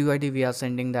correct UID, we are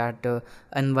sending that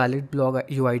invalid block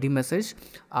UID message.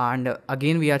 And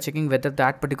again we are checking whether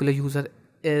that particular user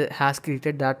has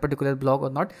created that particular block or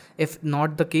not. If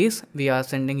not the case, we are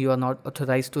sending you are not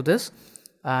authorized to this,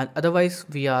 and otherwise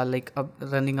we are like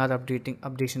running our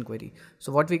updation query.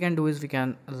 So what we can do is we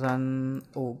can run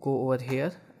go over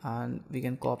here, and we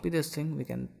can copy this thing, we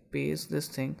can paste this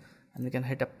thing, and we can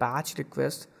hit a patch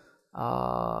request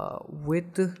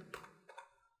with,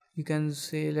 you can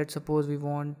say, let's suppose we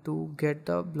want to get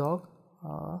the block,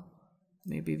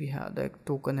 maybe we have the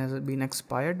token has been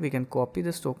expired. We can copy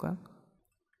this token,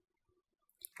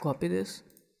 copy this,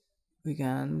 we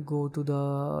can go to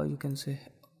the, you can say,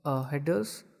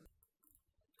 headers,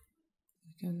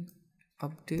 we can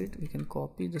update, we can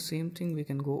copy the same thing, we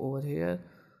can go over here,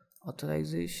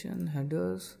 authorization,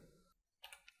 headers,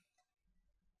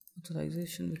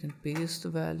 authorization, we can paste the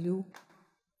value,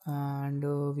 and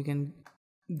we can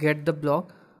get the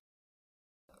block,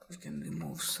 we can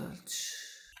remove search.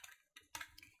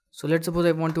 So let's suppose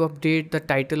I want to update the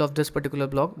title of this particular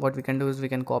block. What we can do is we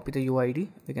can copy the UID,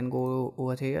 we can go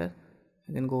over here,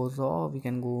 we can go raw, we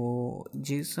can go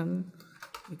JSON,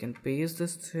 we can paste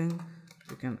this thing,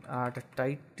 we can add a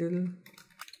title,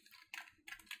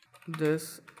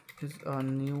 this is a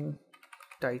new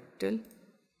title,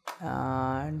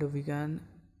 and we can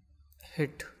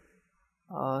hit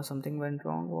something went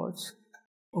wrong. What's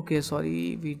okay,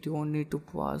 sorry, we don't need to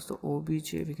pass the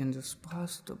obj, we can just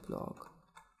pass the block.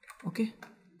 Okay,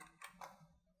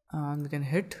 and we can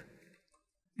hit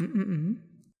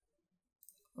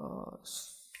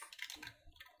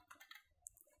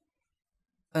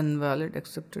invalid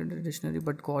accepted the dictionary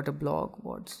but got a block.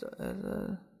 What's the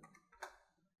error?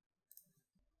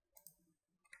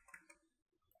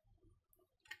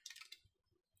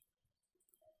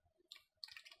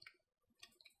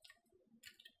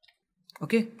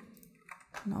 Okay,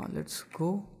 now let's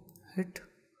go hit.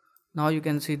 Now you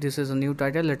can see this is a new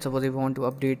title. Let's suppose we want to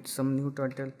update some new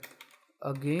title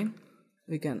again,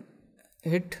 we can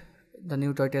hit the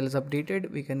new title is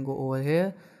updated, we can go over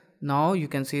here. Now you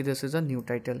can see this is a new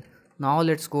title. Now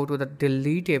let's go to the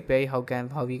delete API. How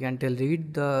we can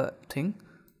delete the thing?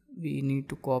 We need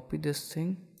to copy this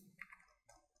thing,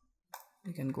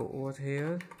 we can go over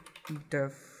here,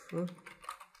 def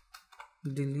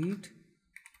delete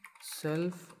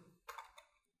self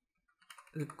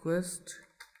request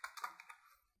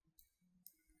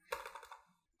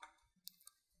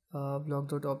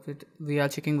block.object. We are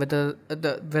checking whether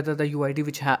the UID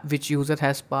which user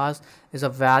has passed is a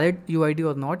valid UID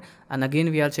or not. And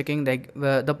again we are checking like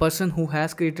the person who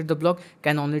has created the block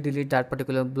can only delete that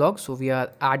particular block. So we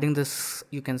are adding this,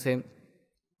 you can say,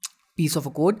 piece of a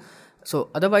code. So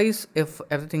otherwise if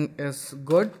everything is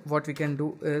good, what we can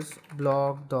do is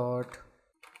block.objects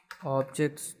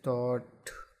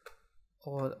dot,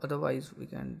 or otherwise we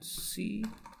can see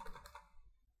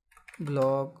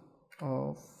block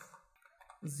of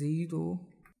 0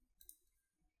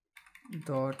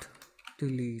 dot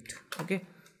delete. Okay,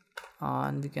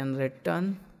 and we can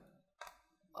return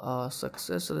a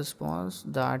success response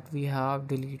that we have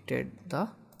deleted the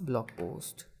blog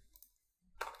post.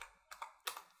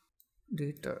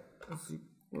 Data is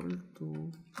equal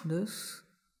to this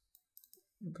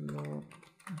blog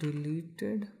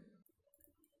deleted.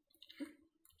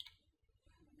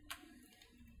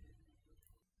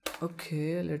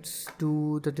 Okay, let's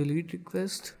do the delete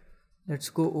request. Let's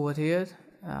go over here,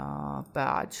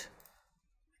 patch,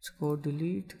 let's go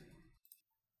delete,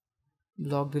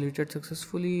 block deleted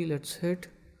successfully. Let's hit.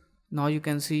 Now you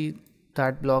can see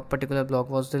that particular block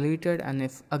was deleted, and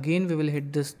if again we will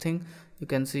hit this thing, you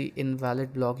can see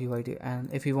invalid block UID. And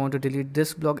if we want to delete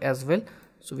this block as well,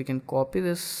 so we can copy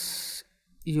this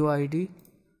UID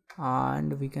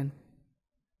and we can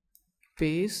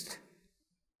paste,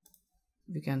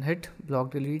 we can hit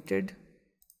block deleted.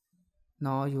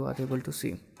 Now you are able to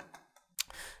see.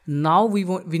 Now we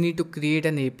need to create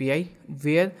an API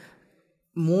where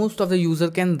most of the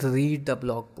user can read the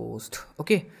blog post.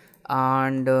 Okay,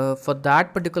 and for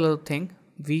that particular thing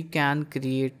we can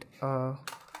create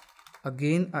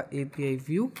again a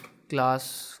APIView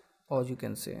class, or you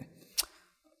can say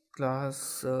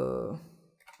class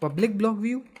public blog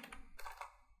view,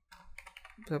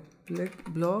 public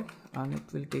blog, and it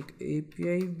will take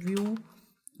APIView,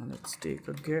 and let's take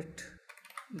a get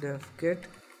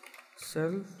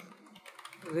self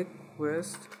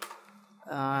request,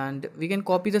 and we can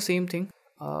copy the same thing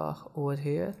over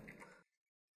here,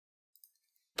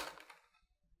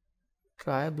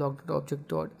 try block.object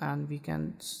dot, and we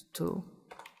can throw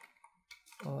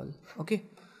all. Okay,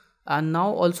 and now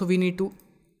also we need to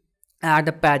add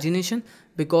a pagination,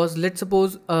 because let's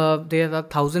suppose there are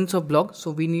thousands of blogs,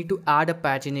 so we need to add a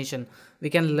pagination. We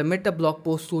can limit a blog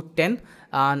post to 10,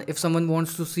 and if someone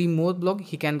wants to see more blog,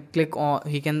 he can click on,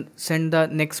 he can send the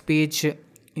next page,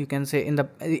 you can say in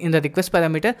the request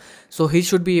parameter, so he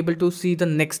should be able to see the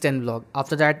next 10 blog.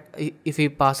 After that, if he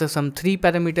passes some 3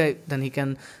 parameter, then he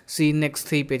can see next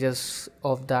 3 pages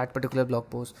of that particular blog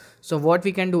post. So what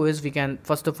we can do is we can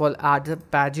first of all add the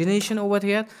pagination over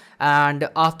here, and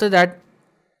after that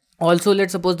also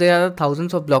let's suppose there are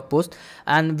thousands of blog posts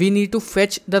and we need to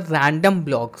fetch the random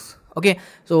blogs. Okay,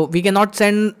 so we cannot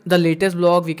send the latest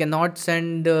blog, we cannot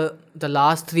send the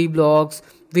last 3 blogs.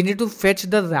 We need to fetch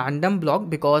the random blog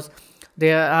because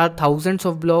there are thousands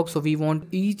of blogs, so we want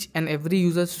each and every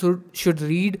user should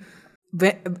read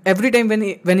every time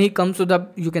when he comes to the,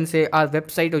 you can say, our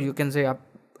website, or you can say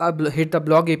hit the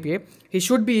blog API, he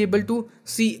should be able to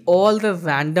see all the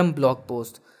random blog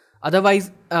posts. Otherwise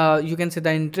you can say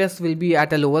the interest will be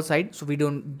at a lower side, so we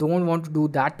don't want to do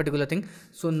that particular thing.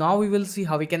 So now we will see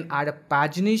how we can add a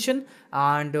pagination,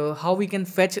 and how we can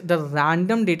fetch the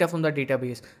random data from the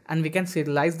database, and we can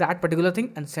serialize that particular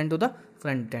thing and send to the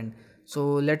front end.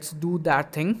 So let's do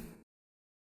that thing.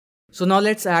 So now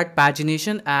let's add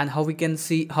pagination and how we can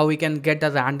get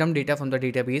the random data from the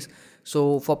database.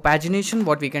 So for pagination,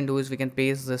 what we can do is we can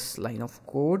paste this line of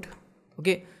code.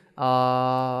 Okay,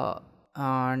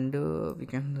 and we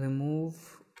can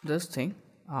remove this thing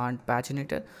and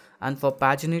paginator, and for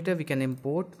paginator we can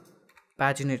import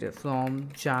paginator from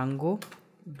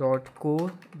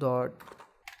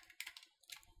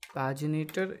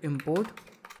django.core.paginator import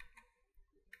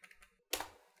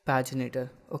paginator.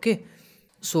 Okay,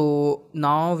 so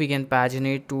now we can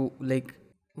paginate to like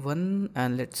 1,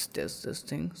 and let's test this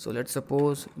thing. So let's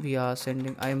suppose we are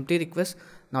sending IMT request.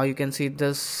 Now you can see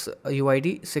this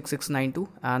UID 6692,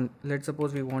 and let's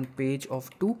suppose we want page of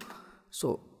 2,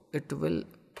 so it will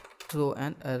throw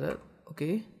an error.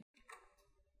 Okay,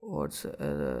 what's the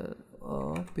error?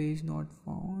 Page not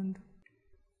found.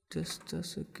 Just a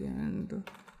second.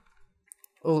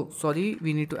 Oh sorry,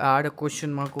 we need to add a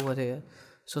question mark over here.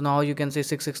 So now you can say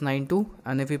 6692,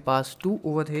 and if we pass 2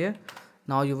 over here,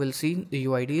 now you will see the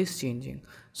UID is changing.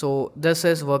 So this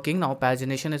is working now,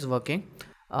 pagination is working.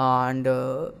 And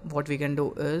what we can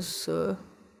do is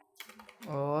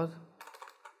or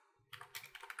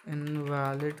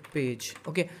invalid page.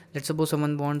 Okay, let's suppose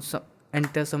someone wants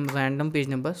enter some random page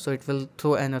number, so it will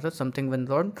throw an error, something went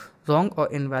wrong or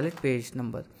invalid page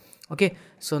number. Okay,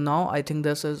 so now I think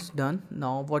this is done.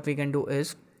 Now what we can do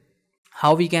is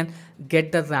how we can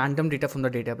get the random data from the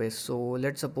database. So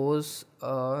let's suppose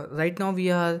right now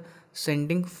we are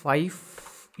sending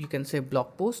 5, you can say,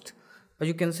 blog post, or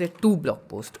you can say 2 blog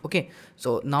posts. Okay,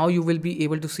 so now you will be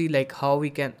able to see like how we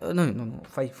can no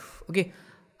 5. Okay,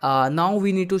 now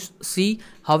we need to see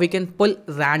how we can pull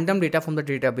random data from the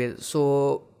database.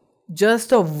 So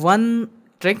just a one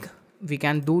trick we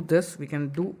can do this, we can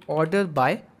do order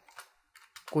by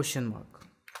question mark.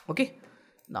 Okay,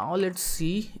 now let's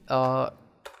see,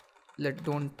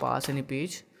 don't pass any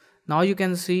page. Now you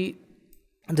can see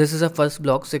this is a first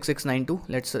block 6692.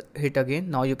 Let's hit again.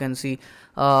 Now you can see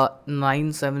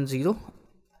 970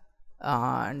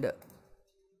 and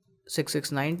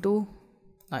 6692.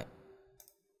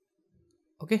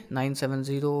 Okay,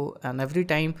 970, and every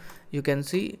time you can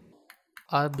see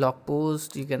our blog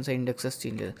post, you can say indexes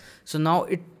changes. So now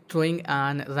it's throwing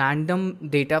an random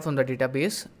data from the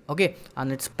database, okay,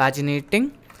 and it's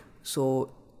paginating. So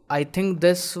I think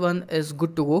this one is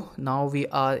good to go. Now we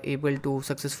are able to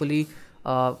successfully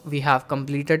we have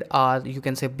completed our, you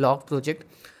can say, blog project.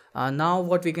 Now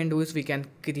what we can do is we can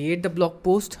create the blog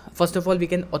post. First of all, we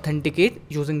can authenticate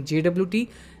using JWT.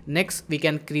 Next, we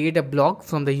can create a blog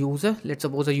from the user. Let's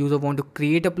suppose a user want to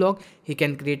create a blog. He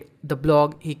can create the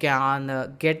blog. He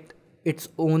can get its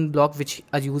own blog which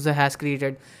a user has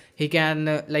created. He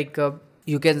can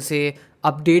you can say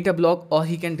update a blog, or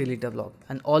he can delete a blog.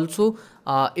 And also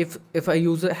if a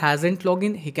user hasn't logged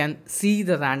in, he can see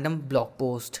the random blog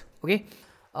post, okay.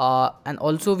 And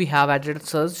also we have added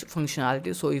search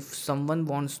functionality. So if someone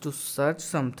wants to search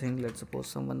something, let's suppose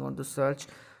someone want to search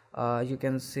you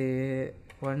can say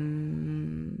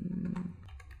one,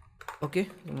 okay,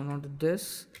 someone wanted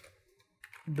this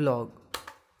blog.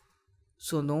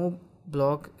 So no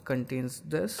blog contains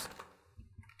this,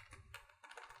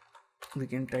 we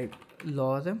can type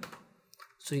lorem.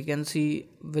 So you can see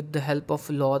with the help of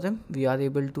lorem we are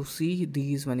able to see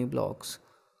these many blogs.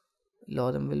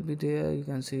 Lorem will be there, you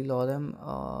can see lorem,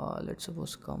 let's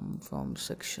suppose come from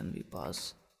section, we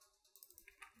pass,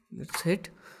 let's hit.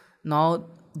 Now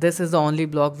this is the only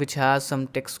blog which has some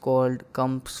text called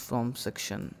comes from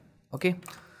section, okay.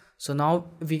 So now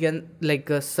we can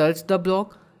search the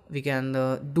blog. We can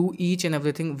do each and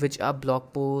everything which a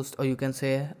blog post, or you can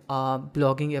say a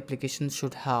blogging application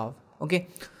should have, okay.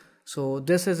 So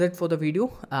this is it for the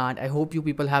video, and I hope you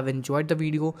people have enjoyed the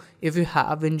video. If you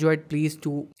have enjoyed, please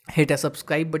do hit a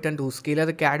subscribe button to Scaler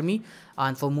Academy,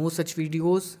 and for more such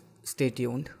videos, stay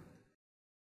tuned.